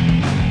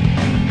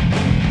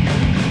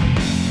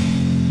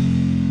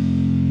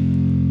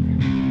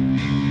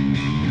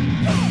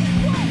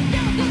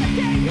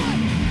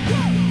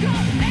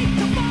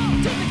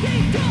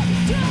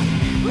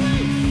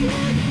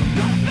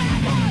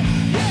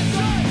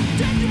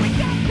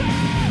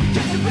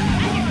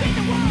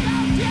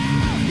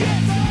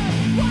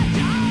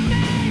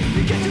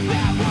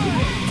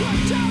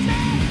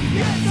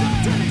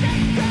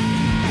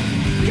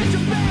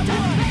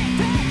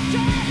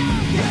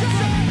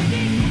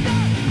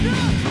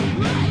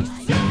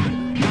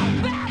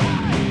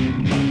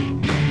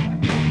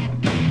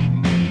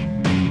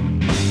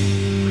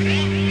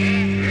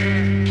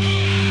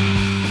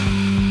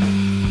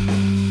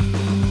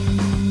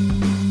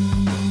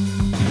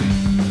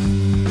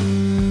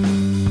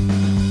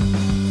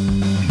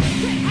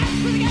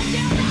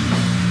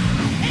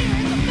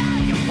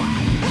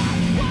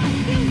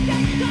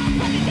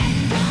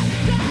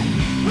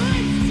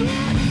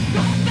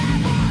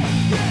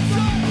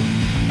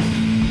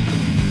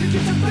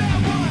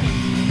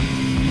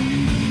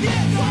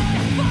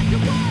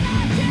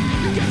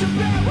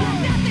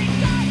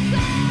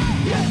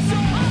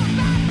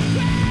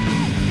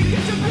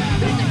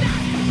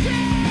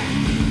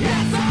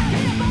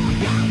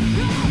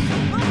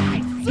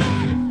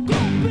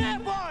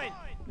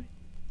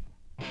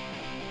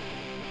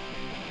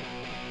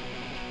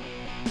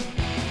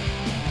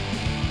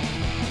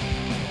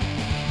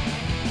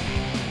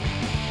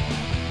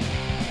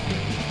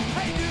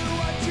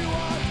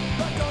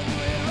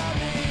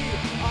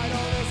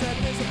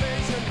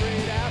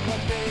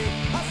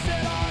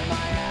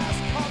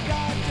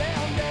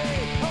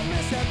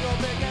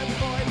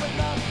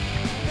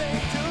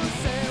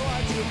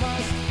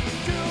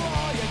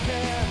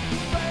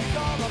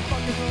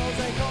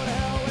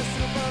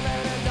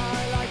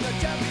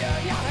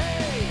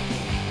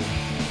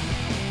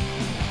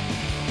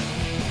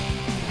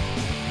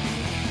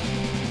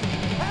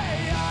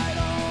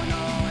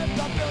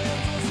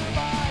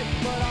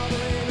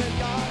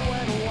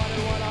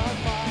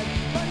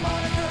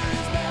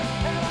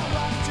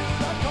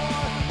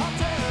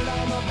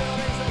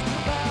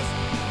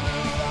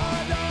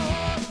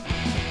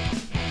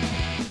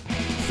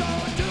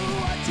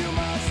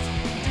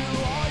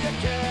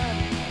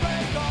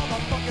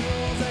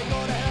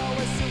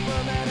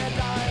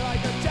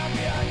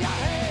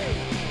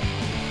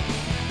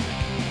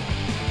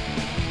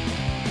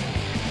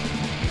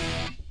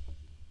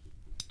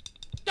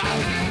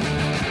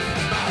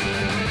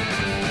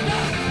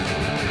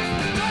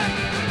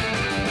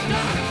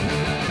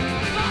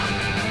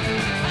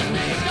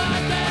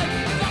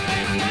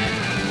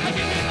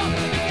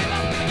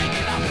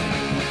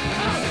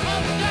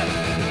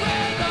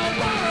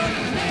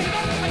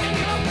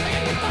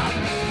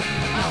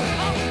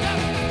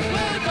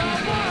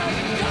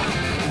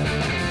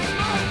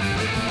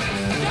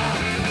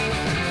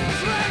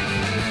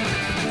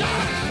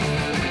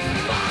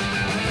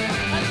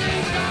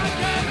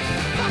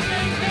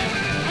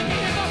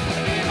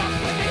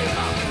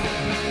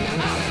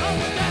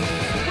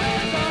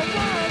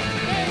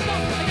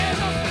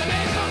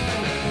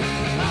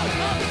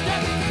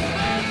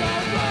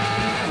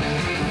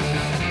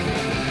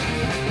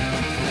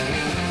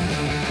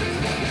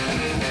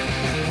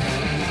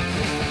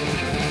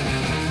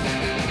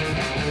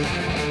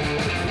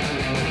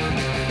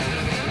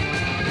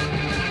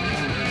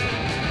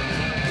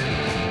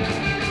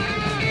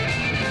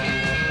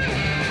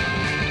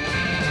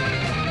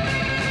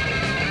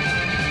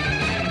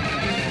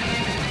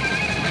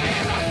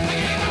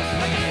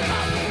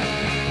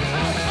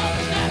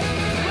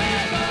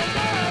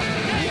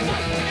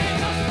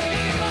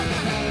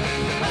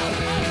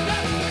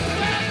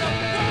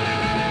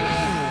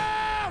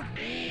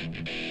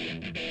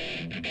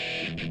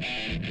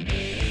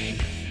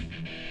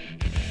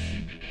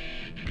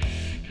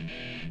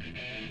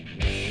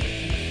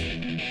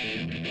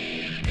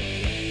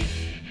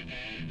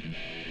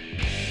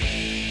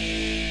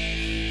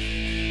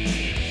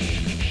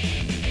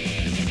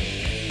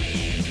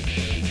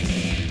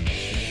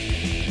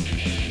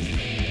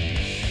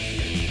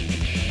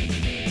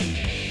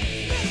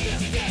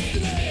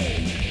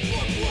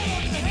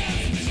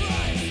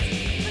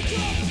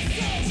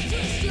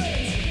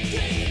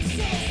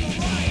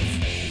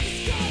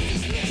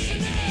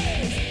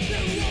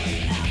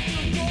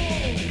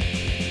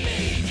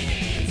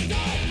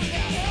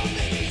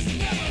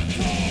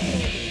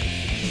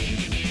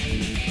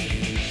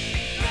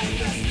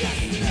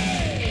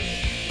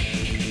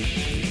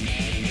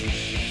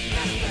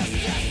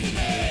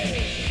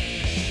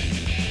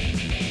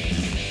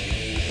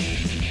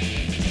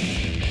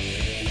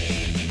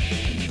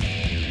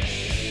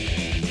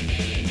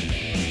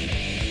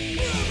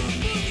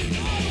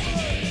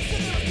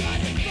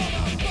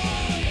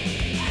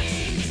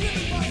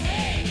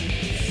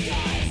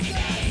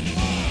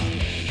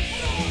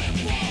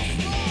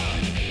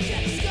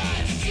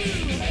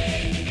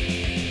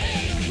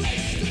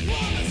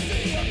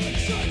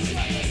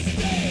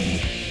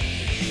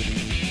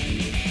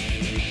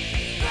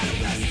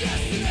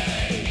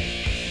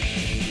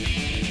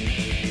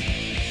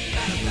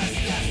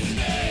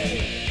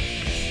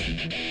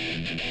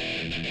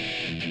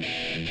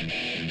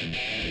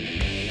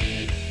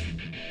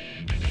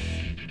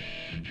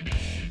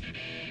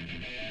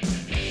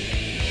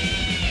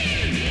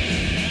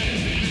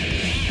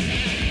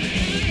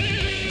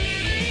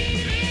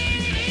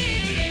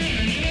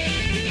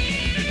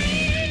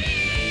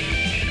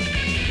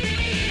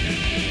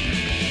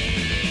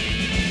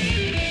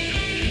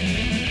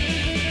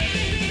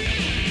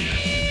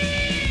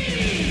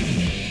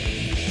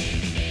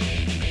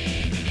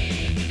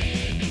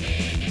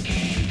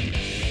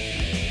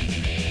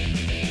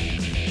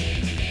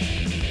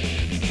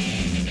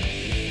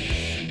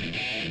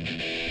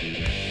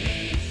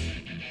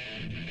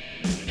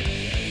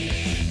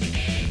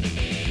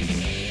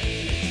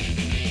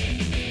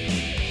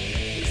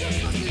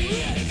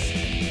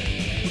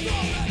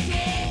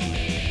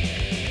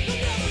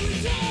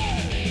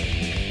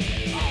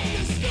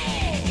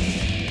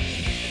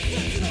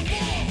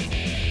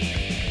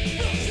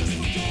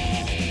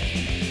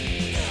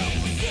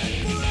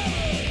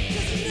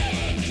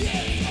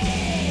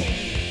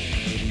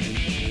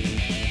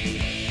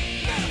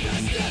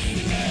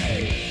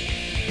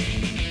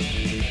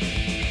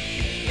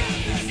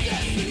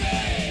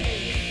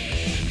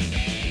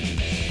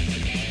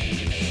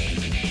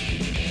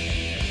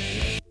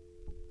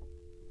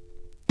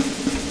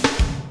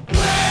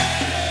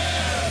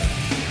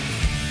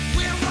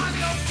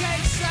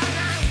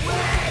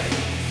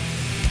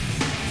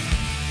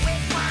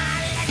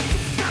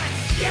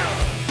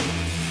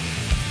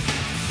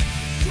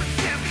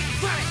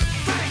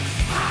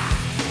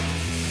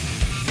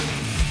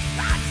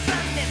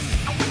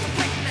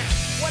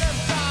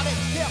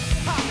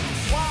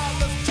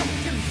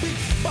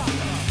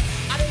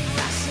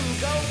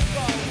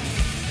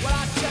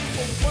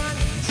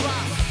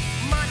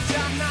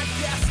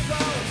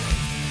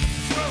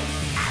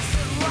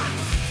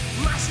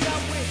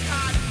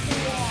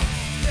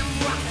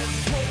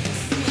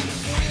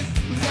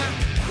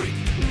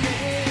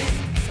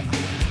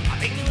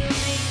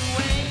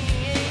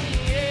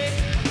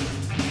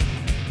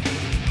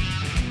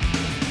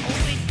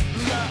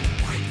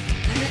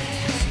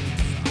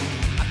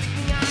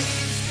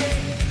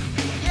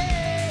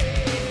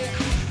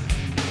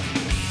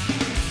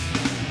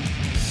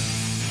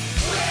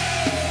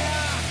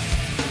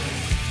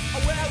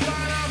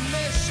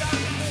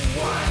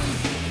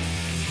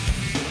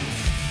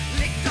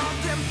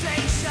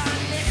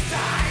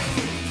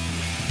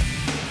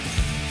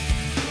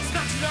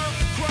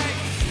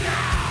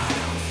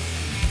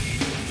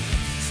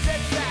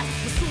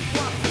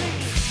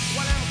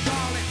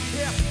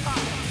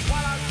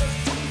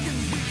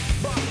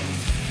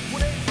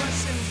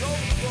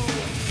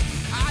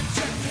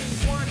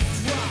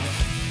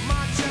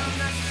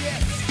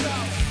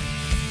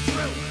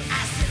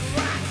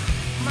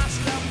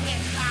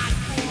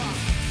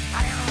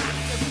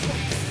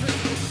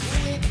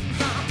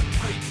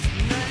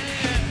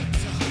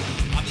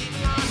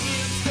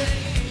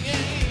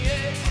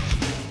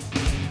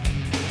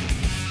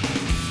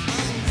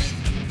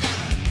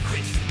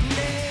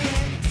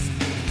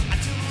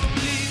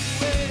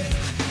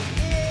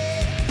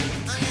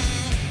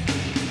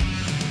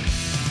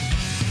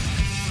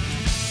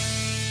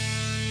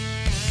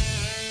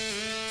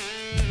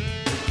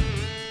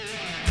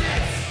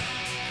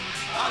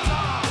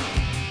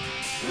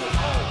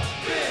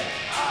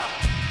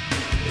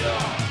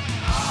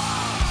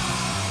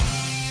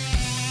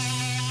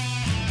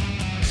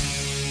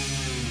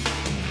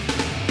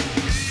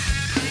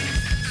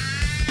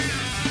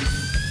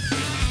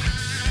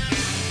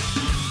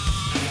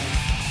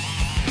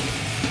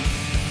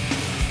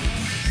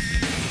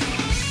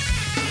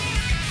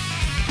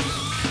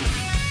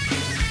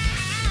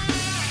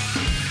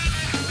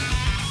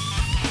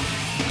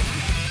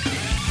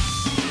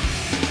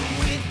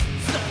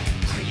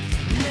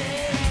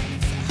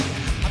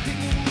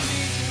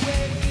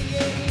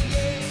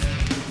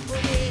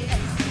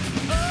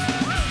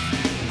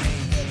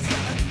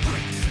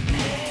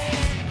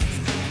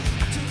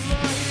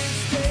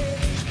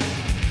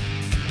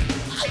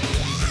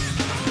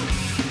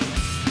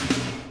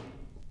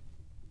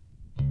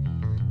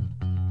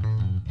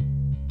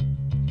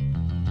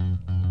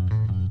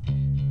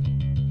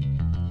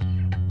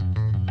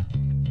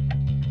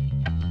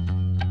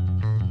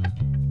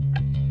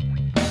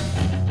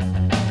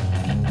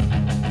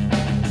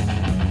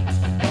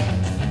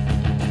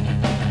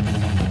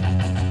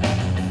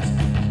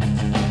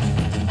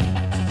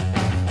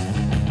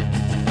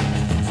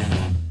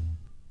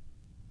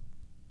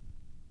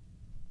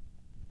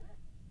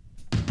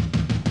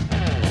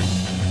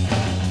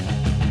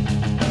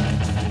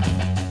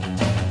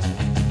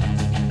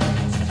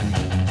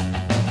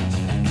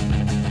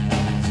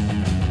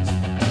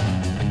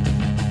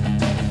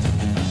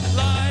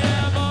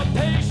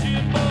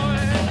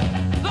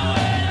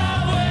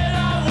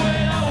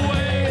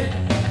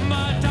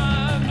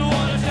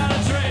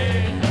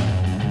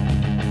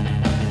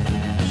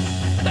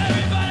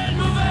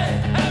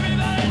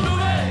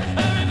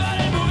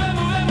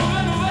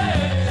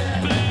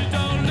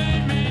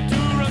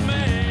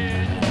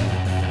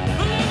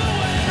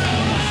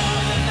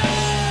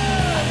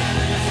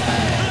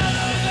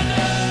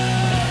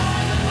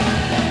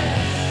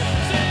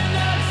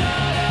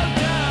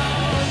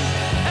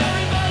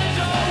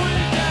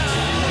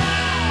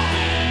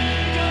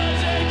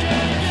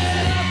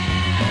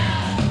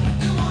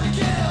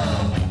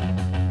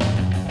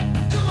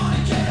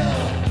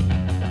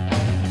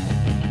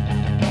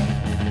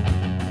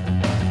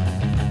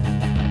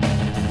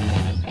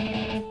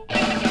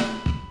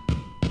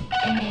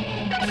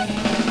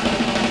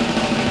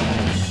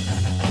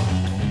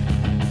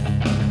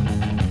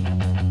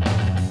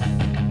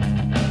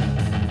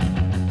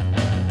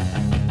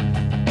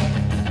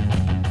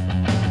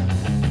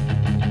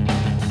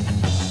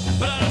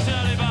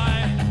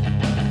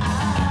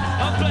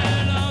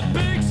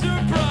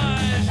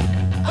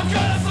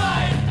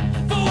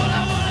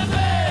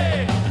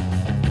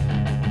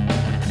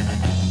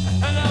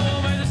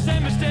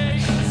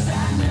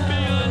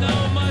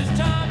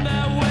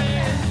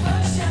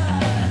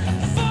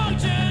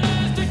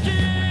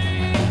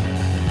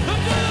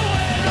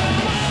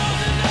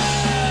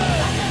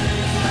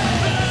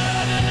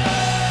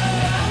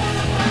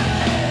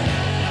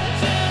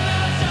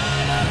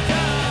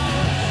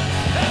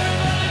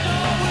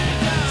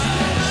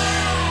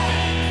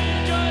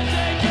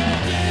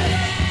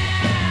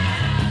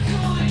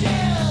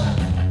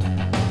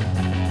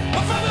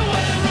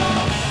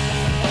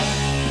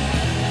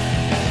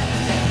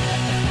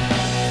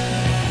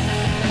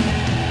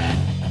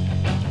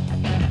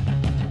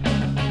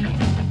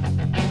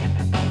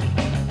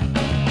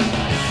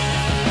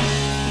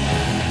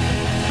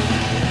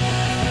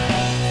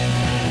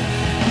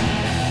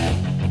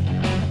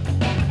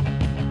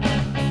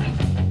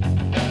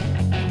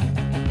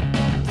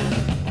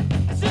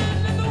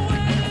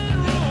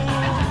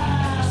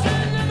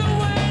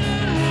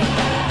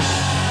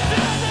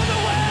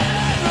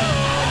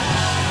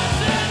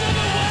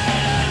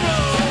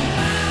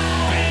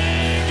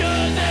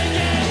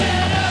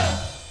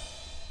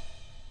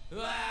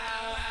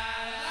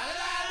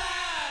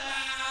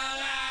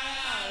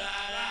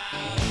 I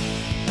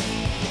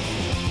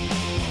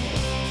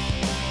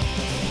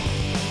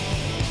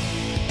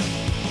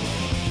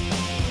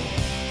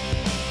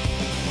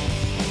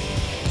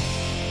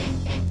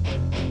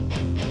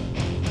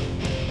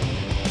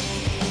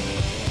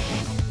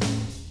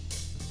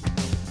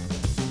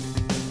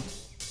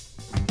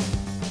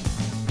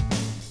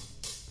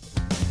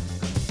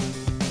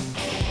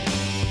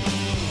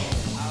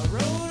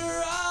wrote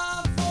her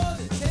off for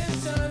the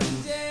 10th time a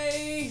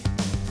day.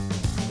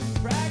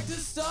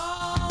 Practiced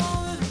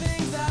all the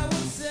things I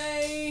would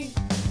say.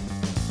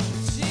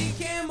 She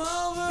came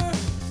over,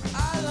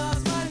 I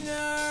lost my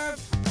nerve.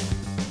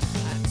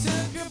 I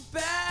took her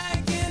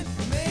back and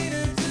made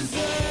her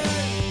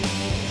dessert.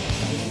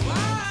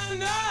 I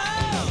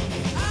know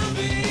I'm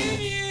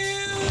being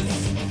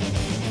used.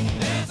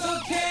 It's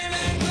okay,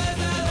 man, 'cause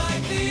I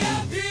like the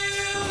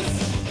abuse.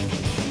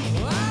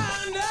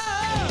 I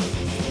know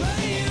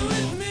playing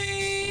with me.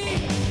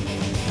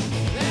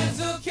 That's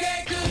okay,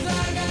 'cause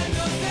I got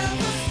no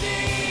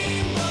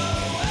self-esteem. Oh,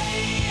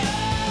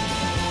 yeah,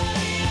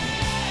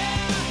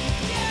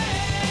 yeah,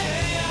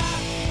 yeah.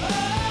 Oh,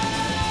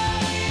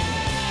 yeah,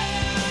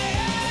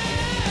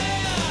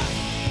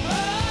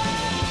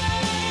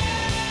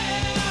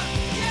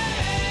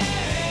 yeah.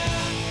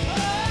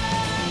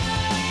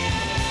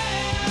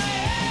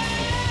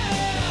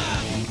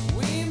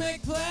 We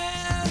make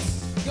plans,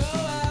 go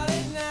out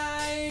at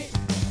night.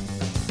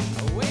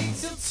 I wait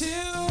till 2,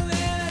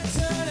 then I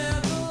turn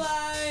out the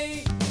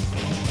light.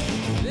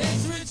 This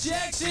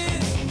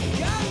rejection's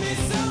got me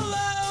so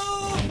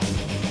low.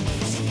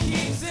 She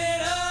keeps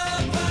it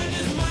up, I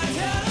just might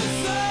tell her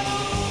so.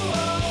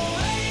 Oh,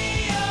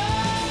 hey,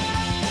 yeah,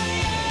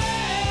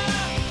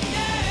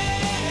 yeah.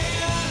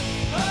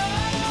 Oh,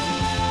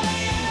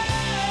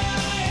 yeah,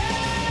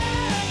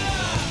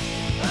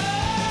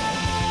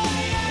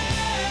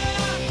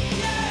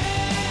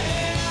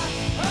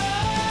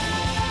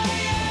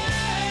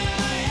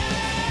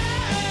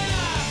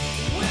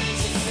 when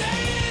she's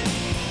saying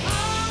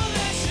all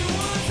that she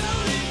wants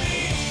only me,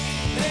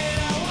 then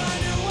I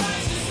wonder why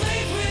she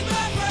sleeps with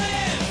my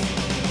friends.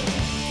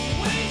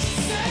 When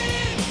she's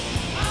saying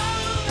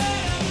all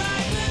that I'm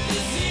like the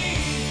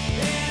disease,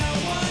 then I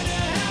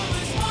wonder how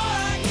much more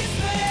I can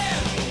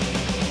spend.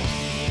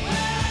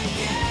 Well, I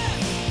guess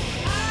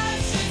I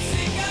should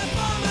seek out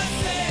for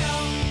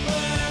myself,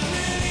 but I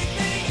really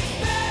think it's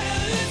better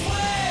this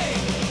way.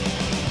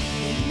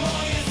 The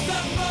more you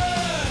suffer,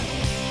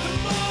 the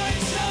more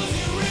it shows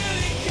you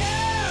really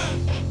care.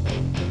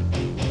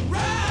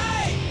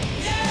 Right?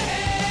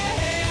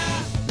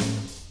 Yeah.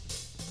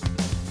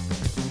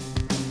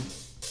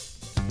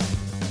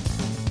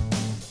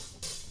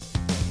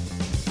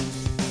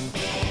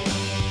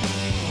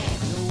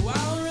 So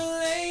I'll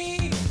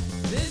relate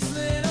this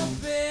little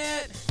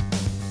bit.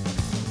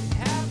 It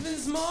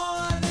happens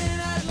more than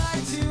I'd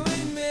like to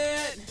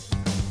admit.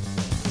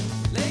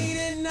 Late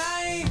at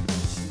night,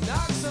 she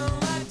knocks on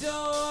my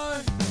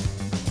door.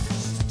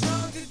 She's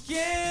drunk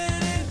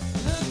again and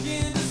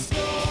looking to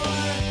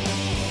score.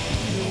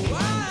 So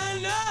I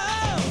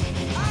know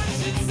I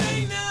should say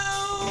no,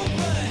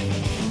 but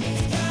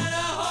it's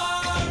kinda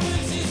hard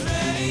when she's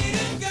ready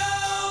to go.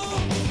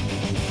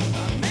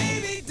 I may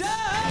be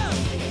dumb,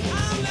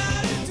 I'm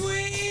not a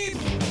dweeb.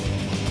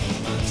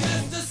 I'm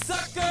just a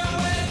sucker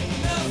with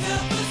no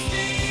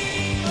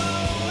self-esteem. Oh,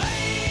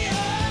 hey,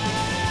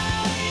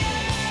 oh,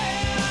 yeah,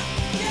 yeah.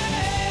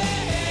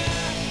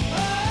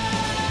 Oh, yeah, oh,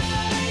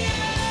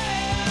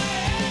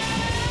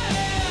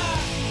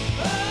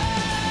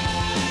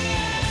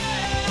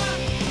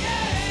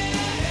 yeah.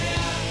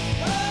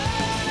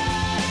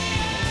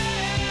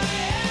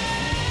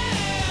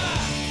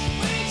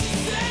 When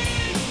she's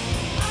saying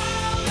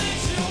all that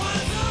she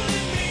wants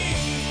only me,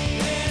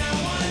 then I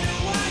wonder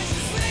why she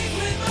sleeps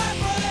with my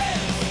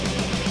friends.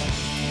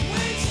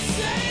 When she's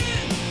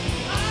saying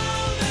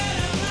all that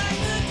I'm like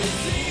the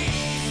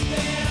disease,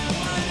 then I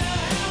wonder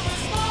how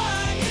much more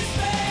I can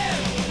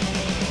spend.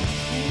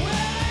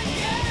 Well, I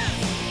guess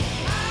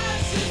I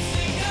should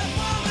seek out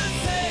for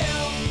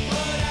myself,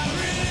 but I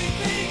really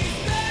think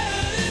it's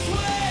better this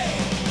way.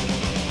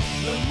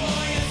 The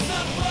more you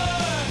suffer,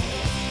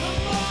 the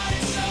more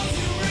it shows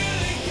you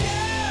really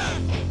care.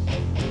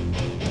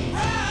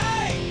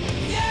 Right?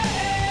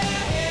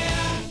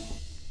 Yeah.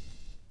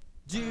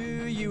 Do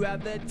you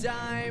have the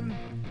time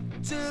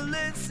to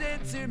listen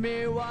to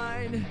me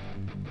whine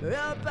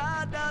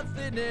about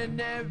nothing and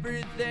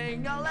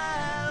everything all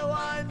at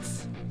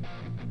once?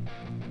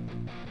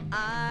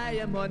 I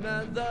am one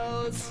of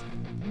those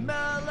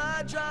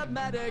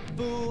melodramatic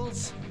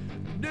fools,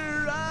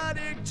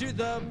 neurotic to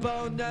the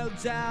bone, no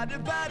doubt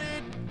about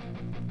it.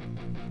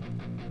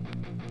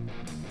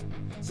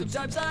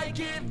 Sometimes I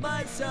give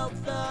myself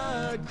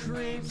the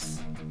creeps.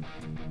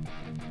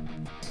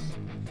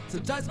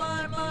 Sometimes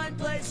my mind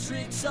plays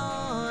tricks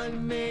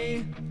on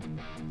me.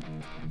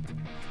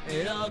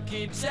 It all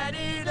keeps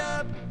adding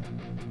up.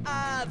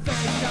 I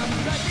think I'm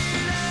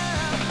cracking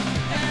up.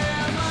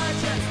 Am I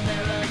just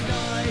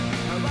paranoid?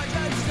 Am I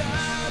just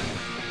up?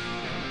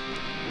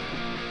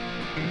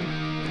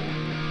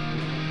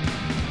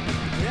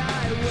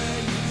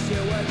 went to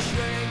a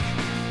shrink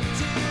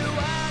to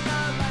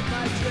analyze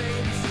my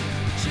dreams.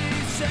 She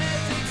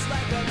says it's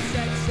like a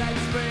sex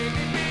that's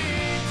bringing me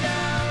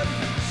down.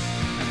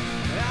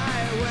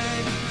 I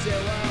went to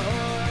a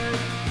whore.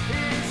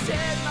 He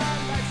said my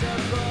life's a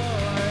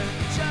bore.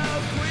 So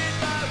quit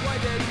my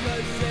wife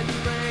because it's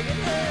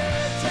bringing her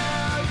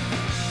down.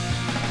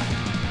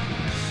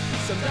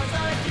 Sometimes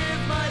I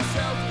give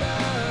myself the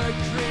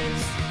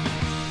creeps.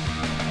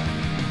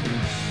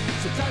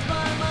 Sometimes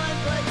my mind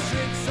plays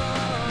tricks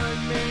on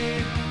me.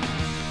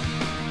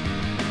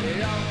 It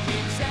all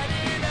keeps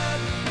adding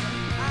up.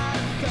 I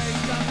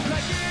think I'm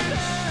cracking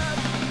up.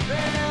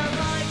 Am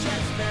I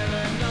just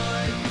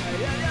paranoid?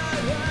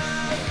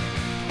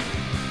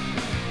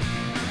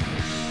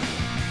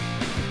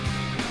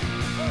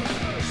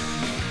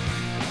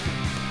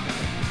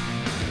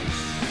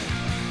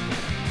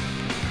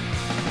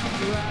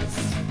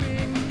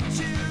 Grasping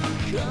to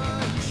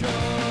control,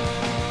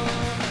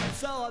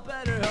 so I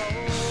better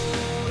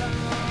hold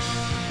on.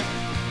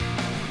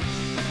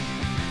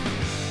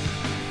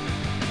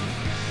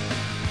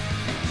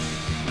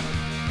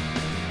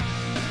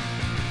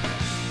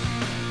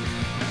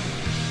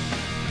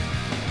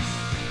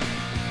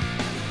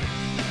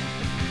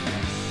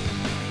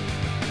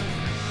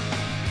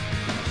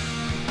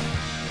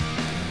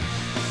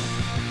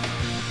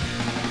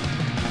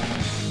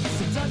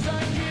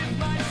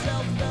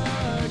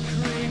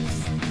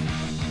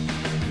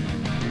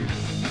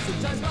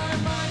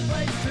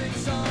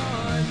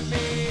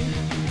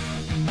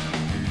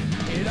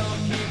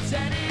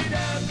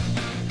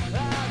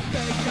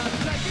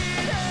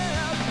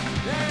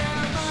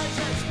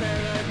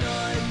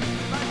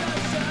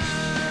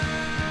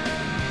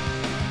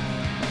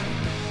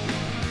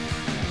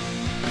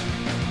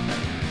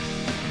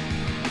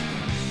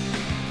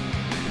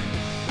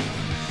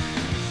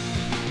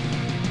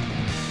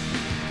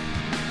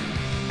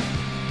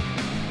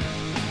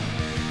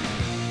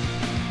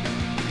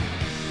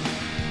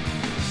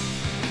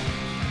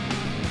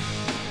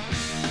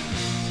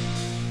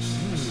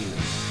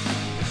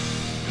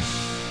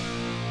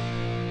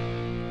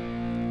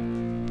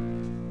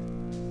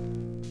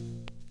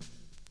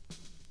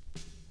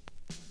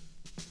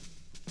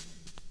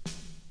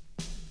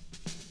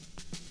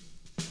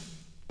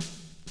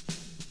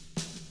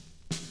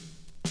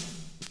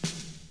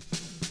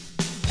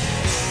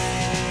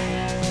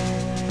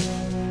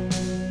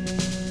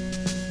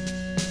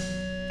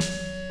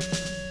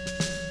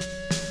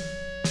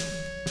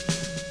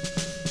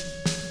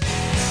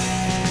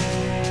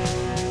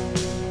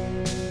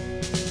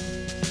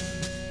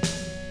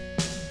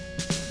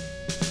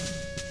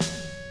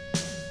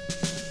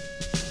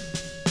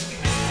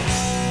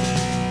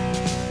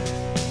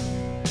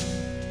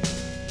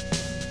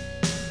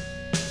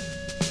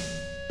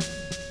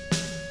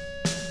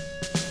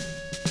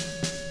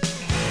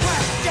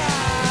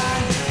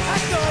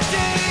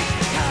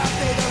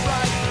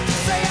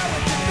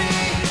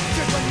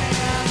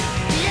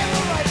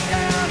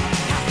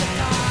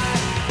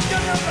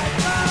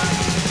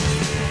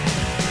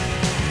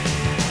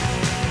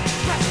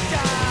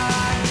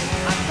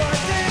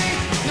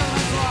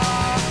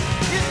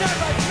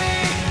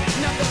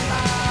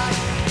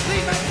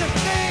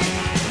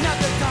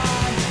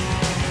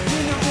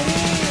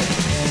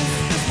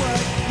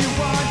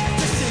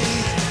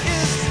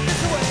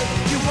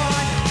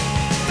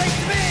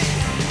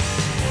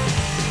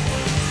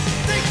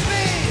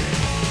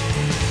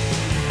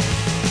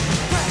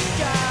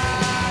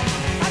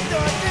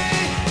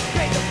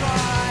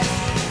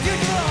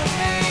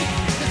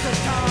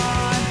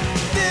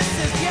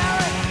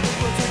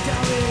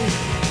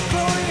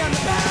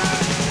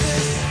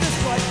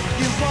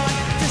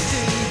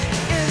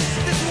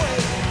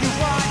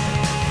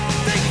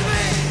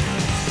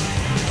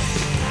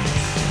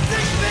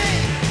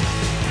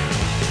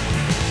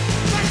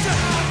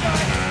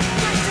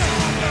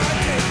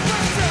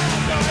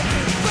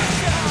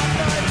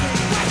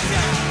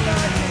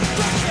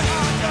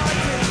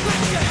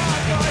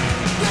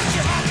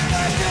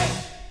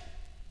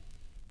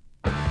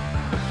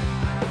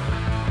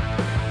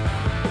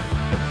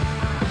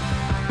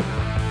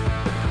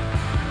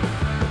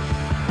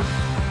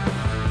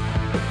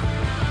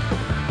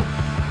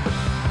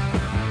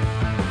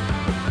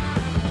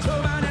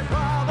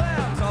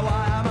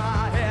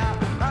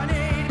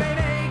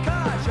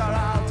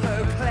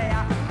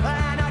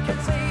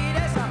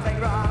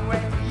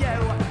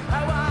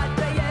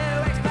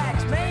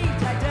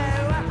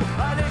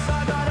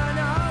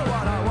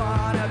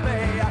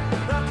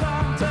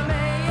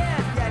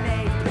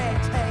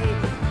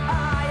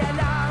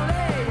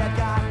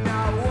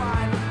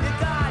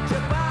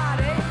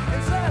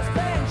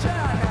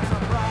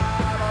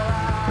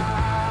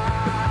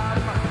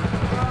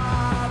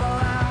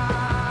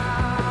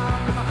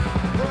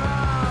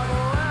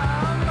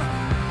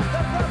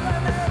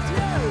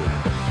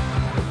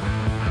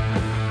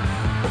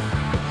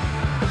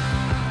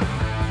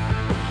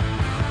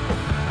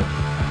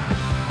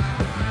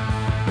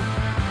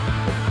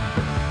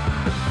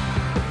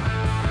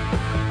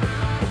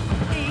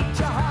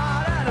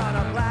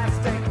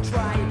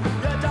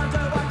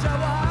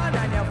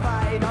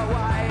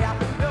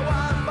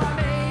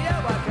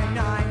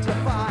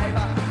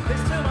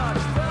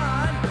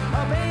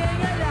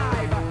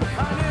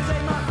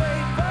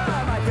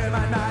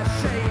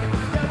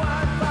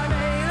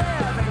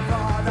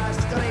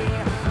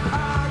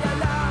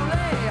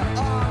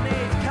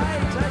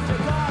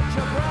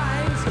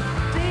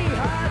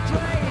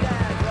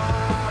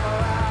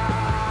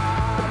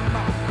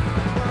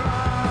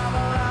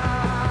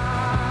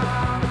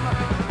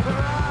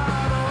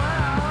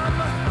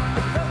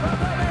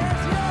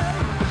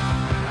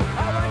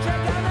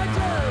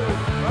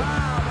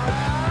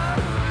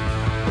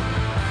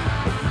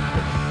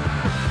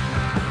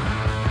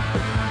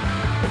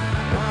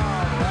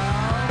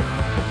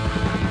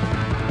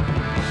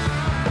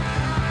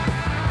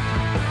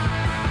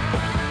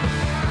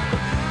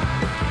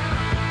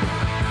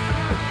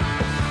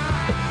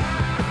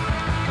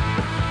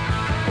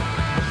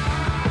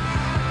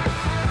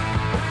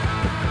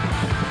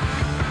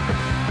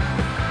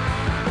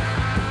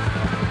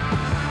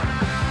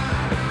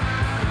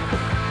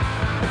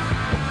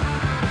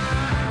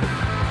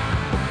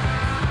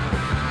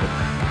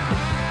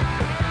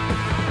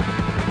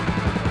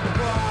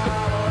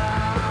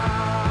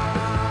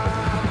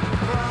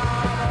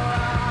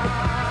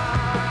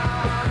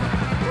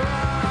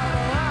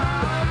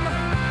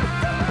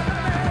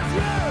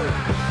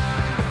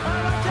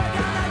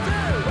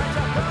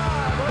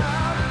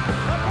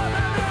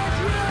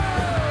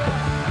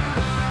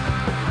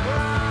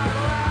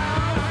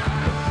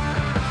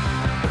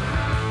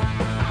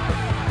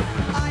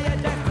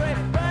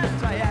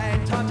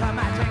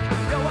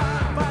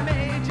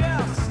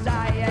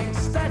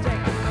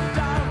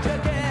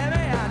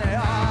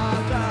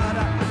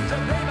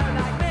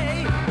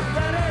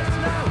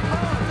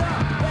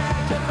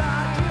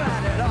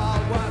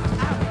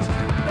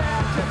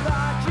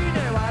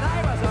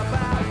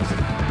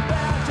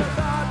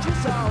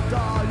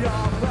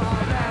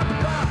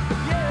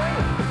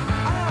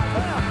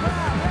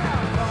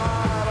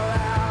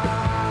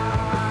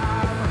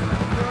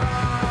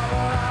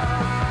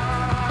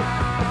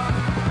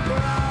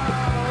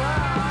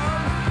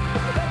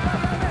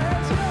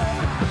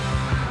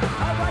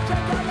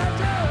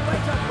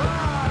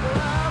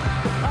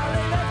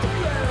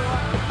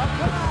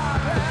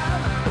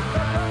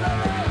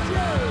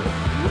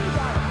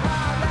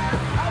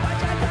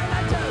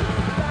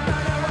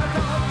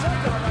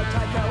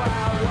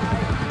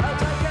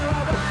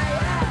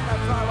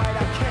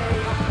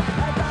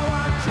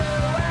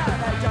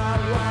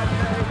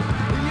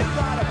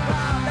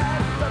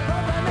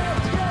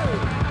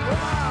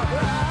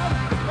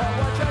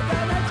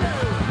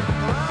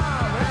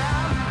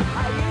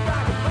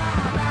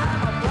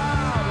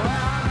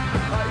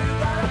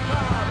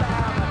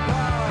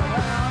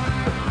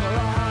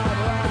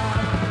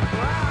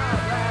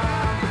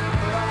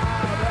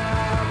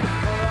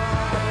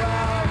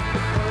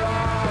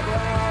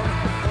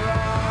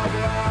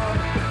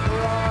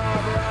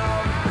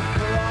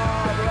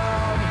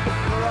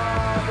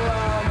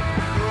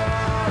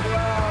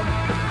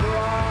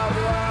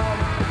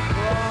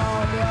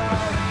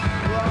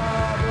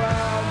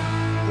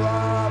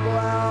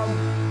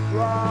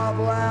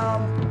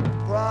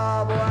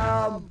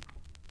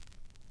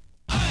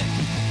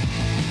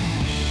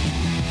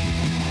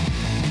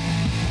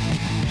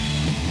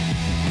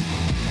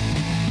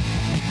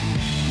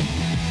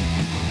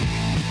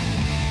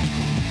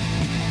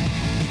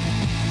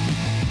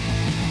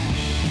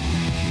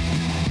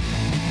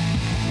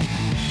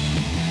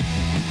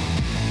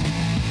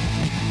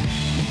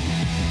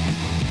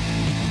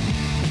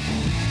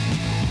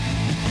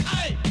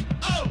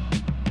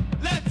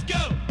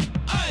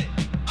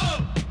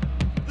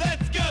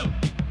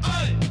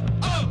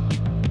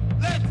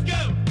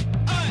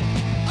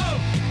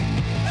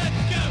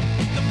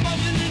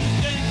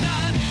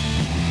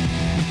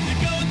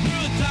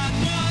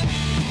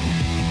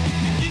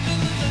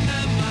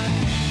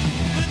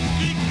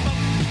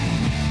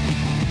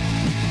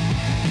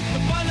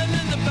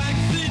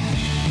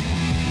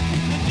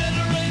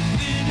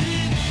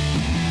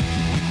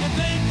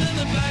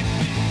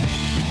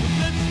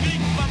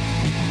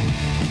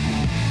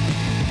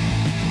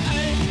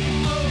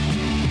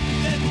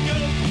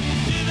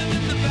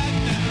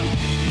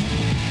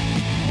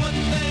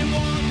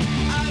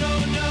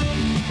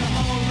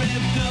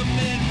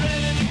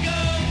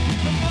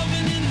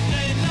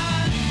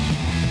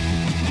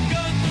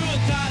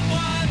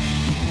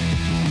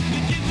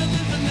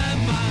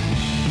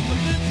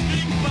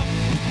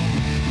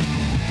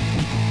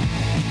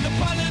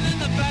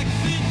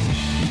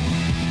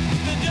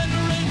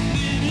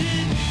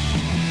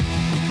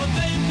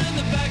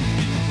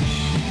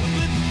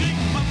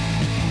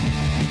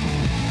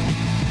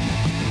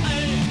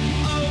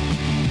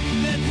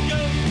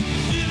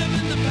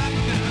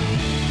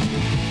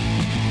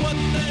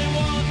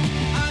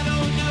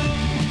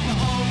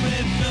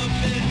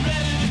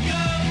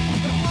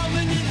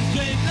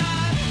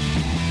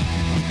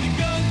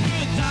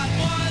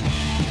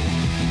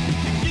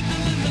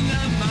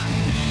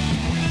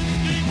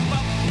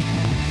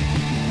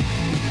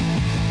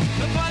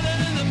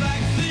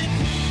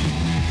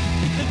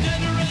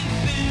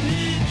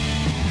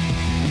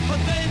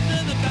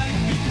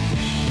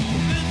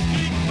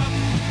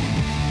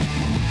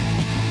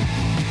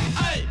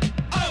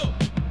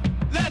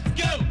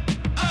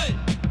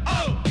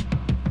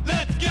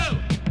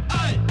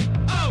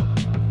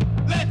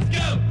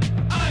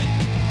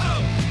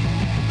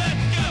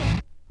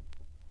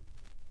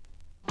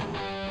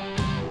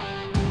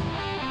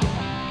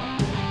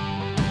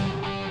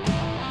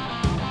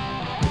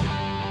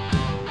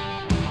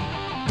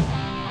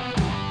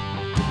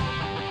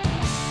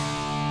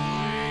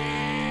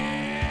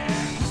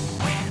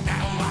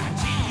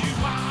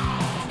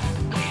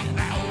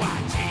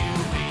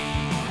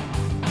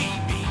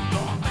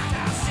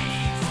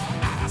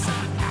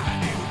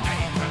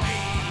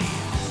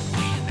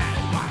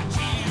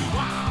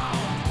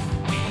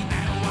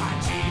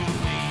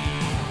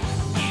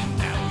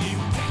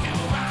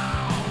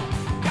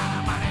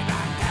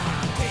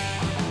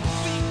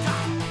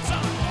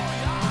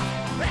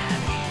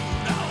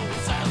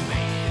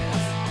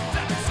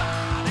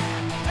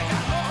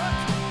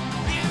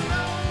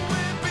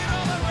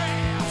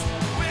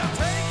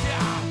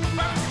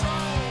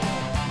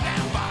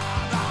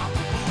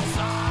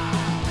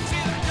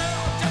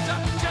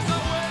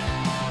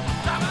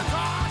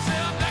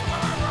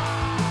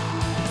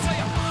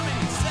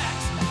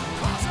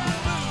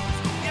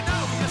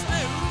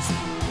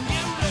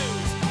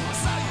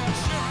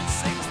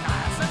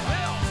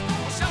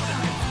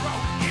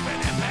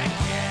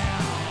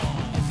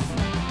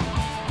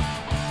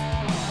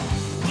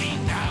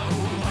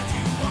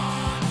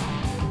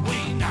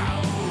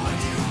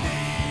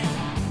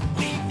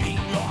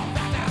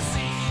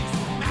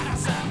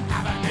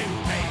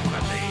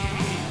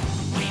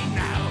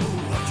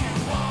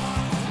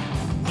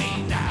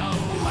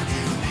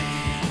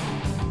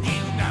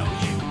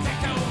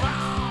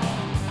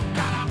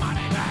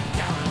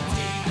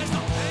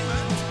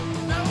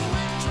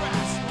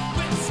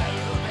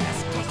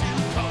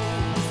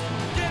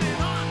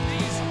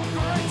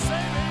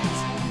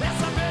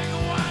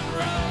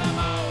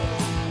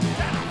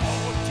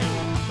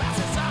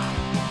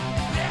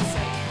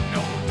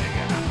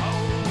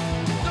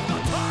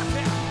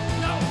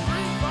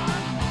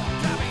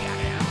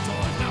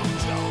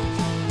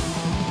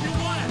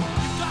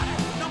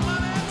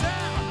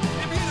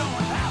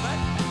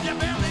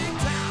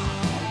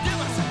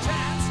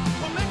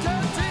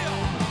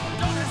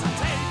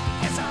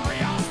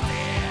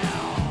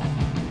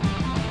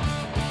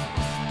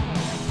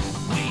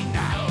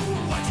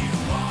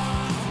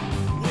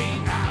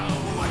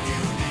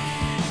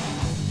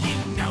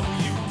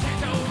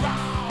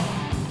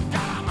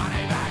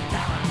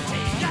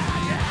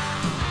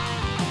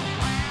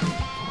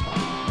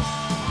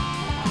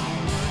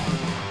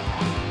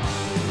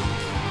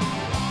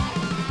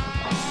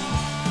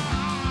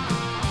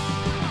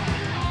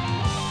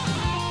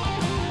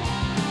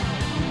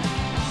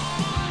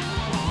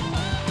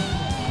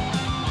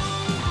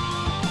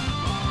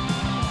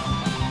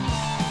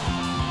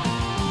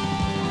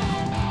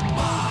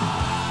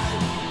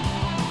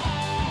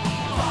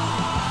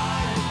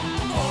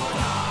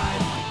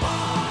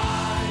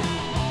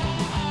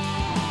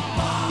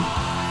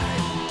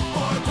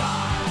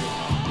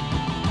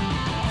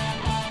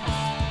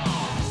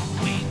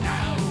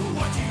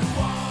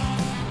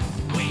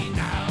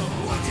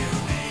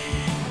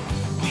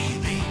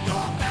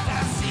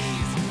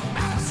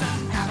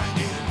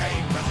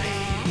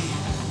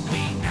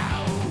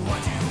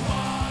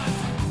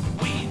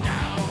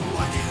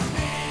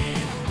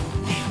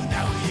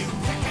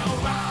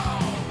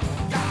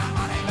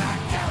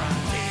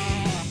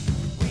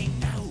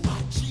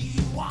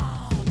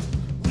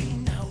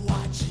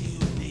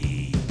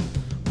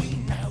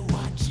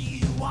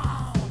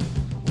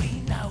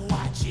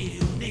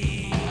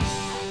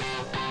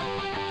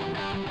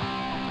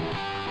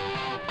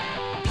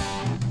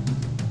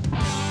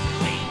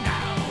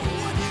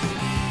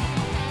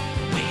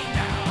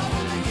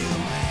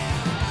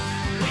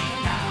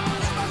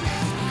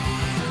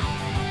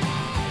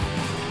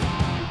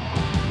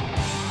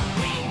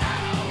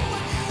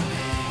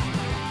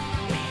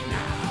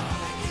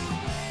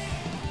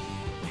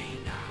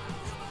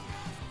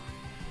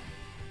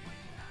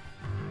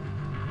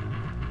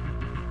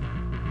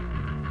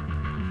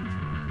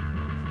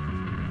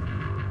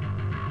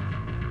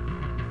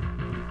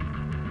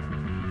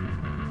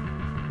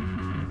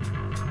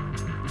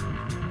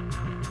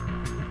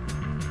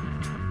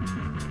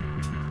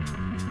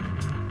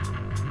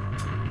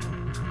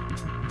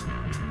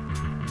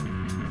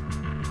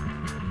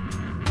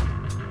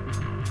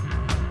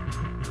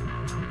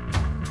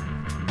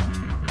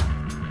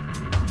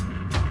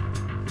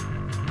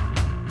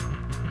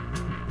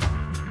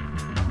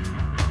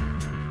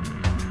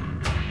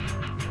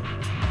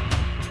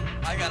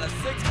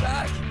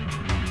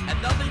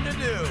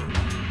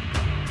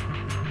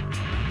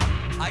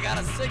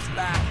 got a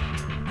six-pack,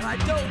 and I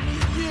don't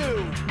need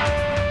you.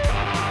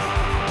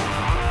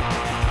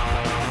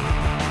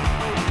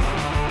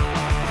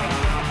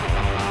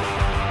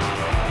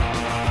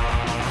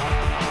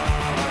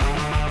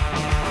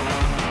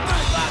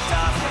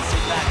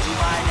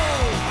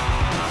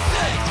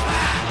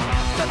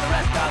 The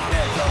rest of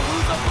me, so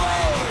who's to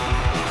blame?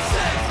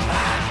 Six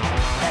pack,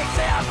 they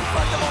say I'm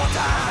fucked them all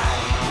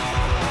time.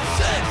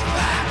 Six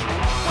pack,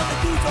 what they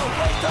do's a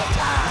waste of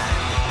time.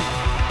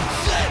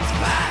 Six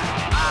pack,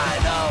 I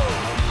know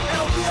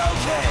it'll be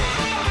okay.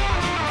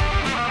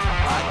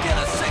 I get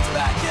a six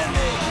pack in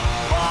me,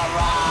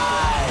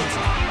 alright.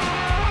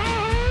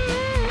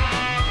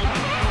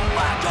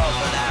 My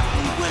girlfriend asked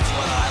me which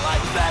one I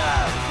like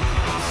better.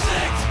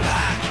 Six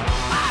pack,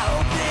 I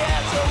hope the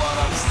answer won't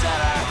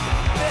upset her.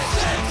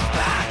 Six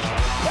pack,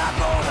 I'm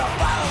rolling a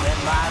bottle in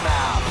my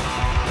mouth.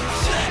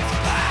 Six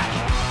pack,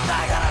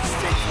 I got a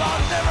six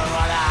I'll never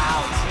run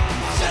out.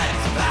 Six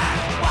pack,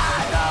 I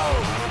know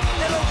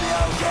it'll be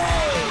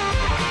okay.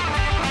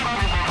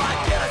 I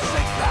get a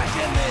six pack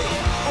in me,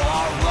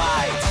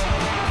 alright.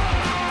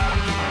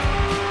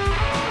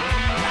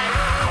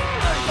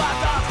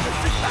 $35 for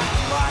six pack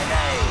to my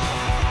name.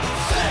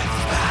 Six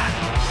pack,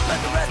 let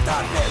the rest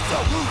on me, so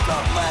who's to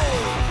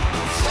blame?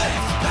 Six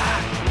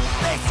pack.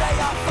 They say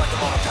I'm fucked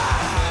all the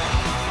time.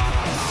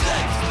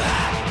 Six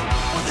pack,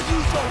 what they do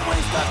so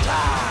waste of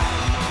time.